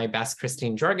do my best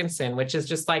Christine Jorgensen, which is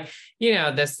just like,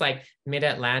 this like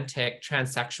mid-Atlantic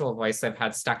transsexual voice I've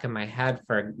had stuck in my head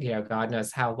for, God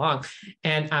knows how long.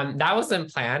 And that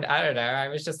wasn't planned. I don't know. I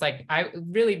was just like,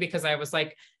 because I was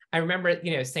like, I remember,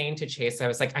 saying to Chase, I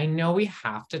was like, I know we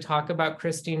have to talk about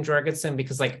Christine Jorgensen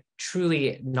because like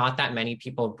truly not that many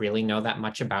people really know that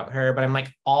much about her. But I'm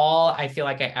like, all I feel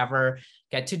like I ever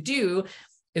get to do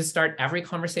is start every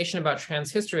conversation about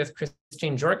trans history with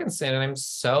Christine Jorgensen. And I'm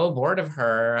so bored of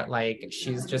her. Like,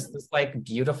 she's just this like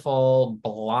beautiful,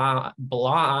 blonde,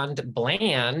 bland,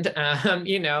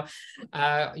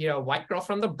 white girl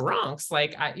from the Bronx.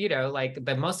 Like, like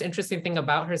the most interesting thing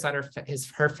about her is that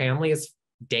her family is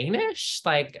Danish.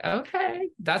 Like, okay,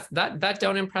 that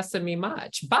don't impress me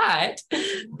much, but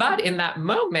in that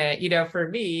moment, for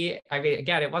me, I mean,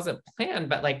 again, it wasn't planned,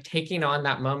 but like taking on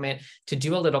that moment to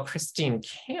do a little Christine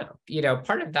camp,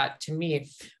 part of that to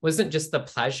me wasn't just the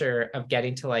pleasure of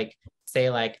getting to like say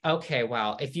like, okay,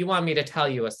 well, if you want me to tell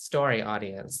you a story,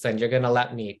 audience, then you're going to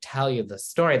let me tell you the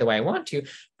story the way I want to.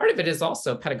 Part of it is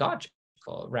also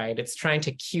pedagogical, right? It's trying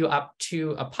to cue up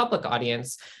to a public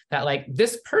audience that like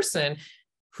this person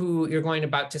who you're going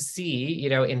about to see,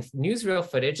 in newsreel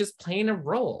footage is playing a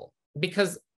role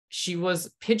because she was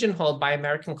pigeonholed by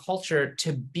American culture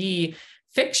to be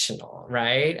fictional,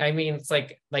 right? I mean, it's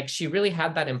like she really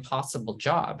had that impossible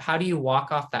job. How do you walk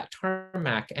off that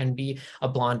tarmac and be a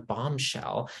blonde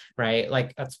bombshell, right?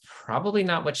 Like, that's probably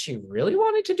not what she really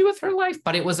wanted to do with her life,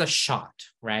 but it was a shot,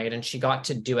 right? And she got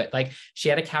to do it. Like, she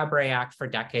had a cabaret act for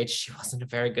decades. She wasn't a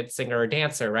very good singer or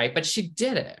dancer, right? But she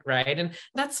did it, right? And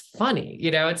that's funny,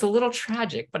 it's a little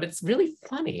tragic, but it's really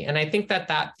funny. And I think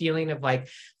that feeling of like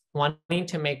wanting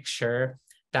to make sure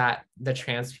that the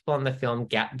trans people in the film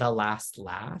get the last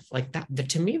laugh, like that,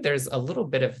 to me, there's a little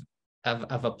bit of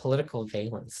a political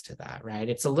valence to that, right?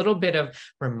 It's a little bit of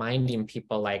reminding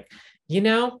people like,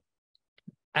 and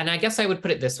I guess I would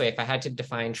put it this way, if I had to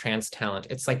define trans talent,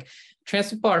 it's like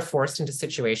trans people are forced into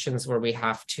situations where we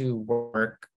have to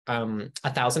work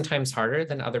 1,000 times harder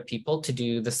than other people to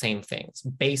do the same things.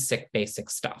 Basic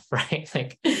stuff, right?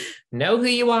 Like, know who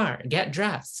you are, get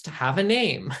dressed, have a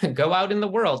name, go out in the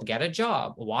world, get a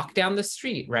job, walk down the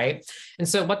street, right? And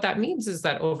so what that means is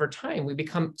that over time, we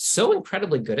become so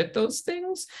incredibly good at those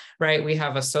things, right? We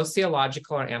have a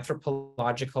sociological or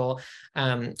anthropological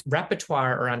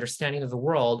repertoire or understanding of the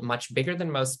world much bigger than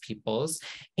most people's.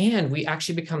 And we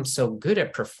actually become so good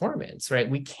at performance, right?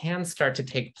 We can start to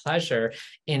take pleasure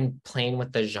in playing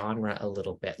with the genre a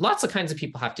little bit. Lots of kinds of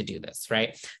people have to do this,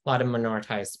 right? A lot of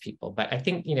minoritized people. But I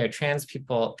think, trans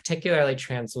people, particularly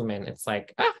trans women, it's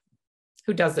like,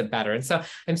 who does it better? And so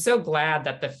I'm so glad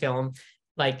that the film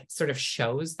like sort of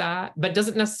shows that, but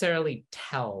doesn't necessarily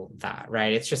tell that,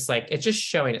 right? It's just like, it's just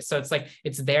showing it. So it's like,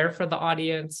 it's there for the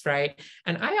audience, right?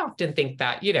 And I often think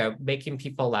that, making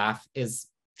people laugh is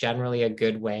generally a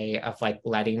good way of like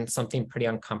letting something pretty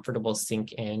uncomfortable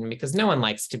sink in, because no one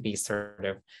likes to be sort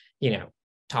of,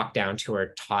 talked down to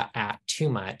or taught at too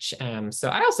much. So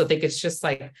I also think it's just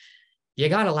like, you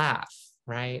gotta laugh,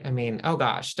 right? I mean, oh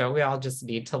gosh, don't we all just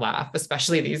need to laugh,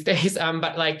 especially these days?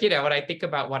 But like, when I think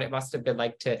about what it must have been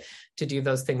like to do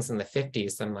those things in the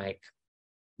 50s, I'm like,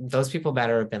 those people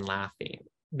better have been laughing,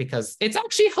 because it's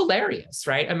actually hilarious,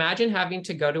 right? Imagine having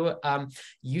to go to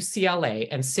UCLA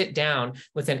and sit down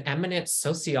with an eminent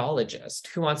sociologist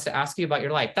who wants to ask you about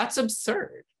your life. That's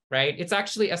absurd, right? It's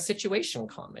actually a situation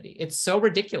comedy. It's so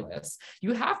ridiculous.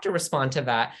 You have to respond to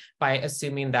that by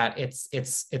assuming that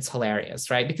it's hilarious,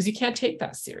 right? Because you can't take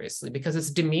that seriously, because it's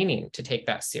demeaning to take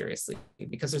that seriously,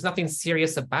 because there's nothing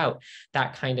serious about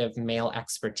that kind of male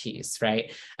expertise,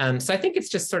 right? So I think it's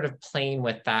just sort of playing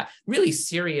with that really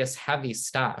serious, heavy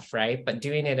stuff, right? But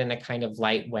doing it in a kind of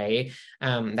light way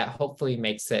that hopefully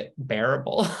makes it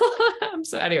bearable.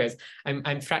 So anyways,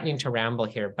 I'm threatening to ramble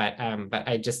here, but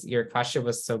I just, your question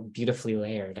was so beautifully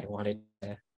layered. I wanted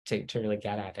to really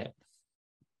get at it.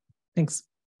 Thanks.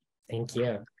 Thank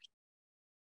you.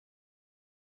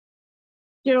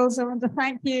 Jules, I want to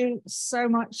thank you so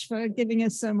much for giving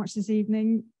us so much this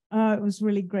evening. It was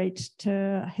really great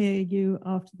to hear you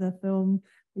after the film.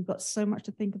 We've got so much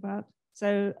to think about.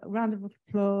 So a round of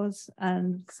applause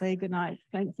and say goodnight.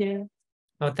 Thank you.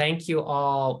 Oh, thank you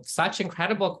all. Such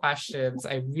incredible questions.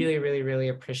 I really, really, really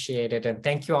appreciate it. And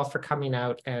thank you all for coming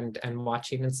out and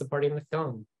watching and supporting the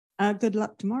film. Good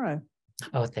luck tomorrow.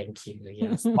 Oh, thank you.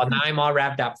 Yes. Well, now I'm all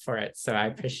wrapped up for it, so I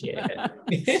appreciate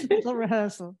it. Little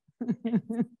rehearsal.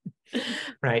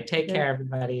 Right. Take care,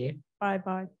 everybody.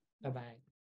 Bye-bye. Bye-bye.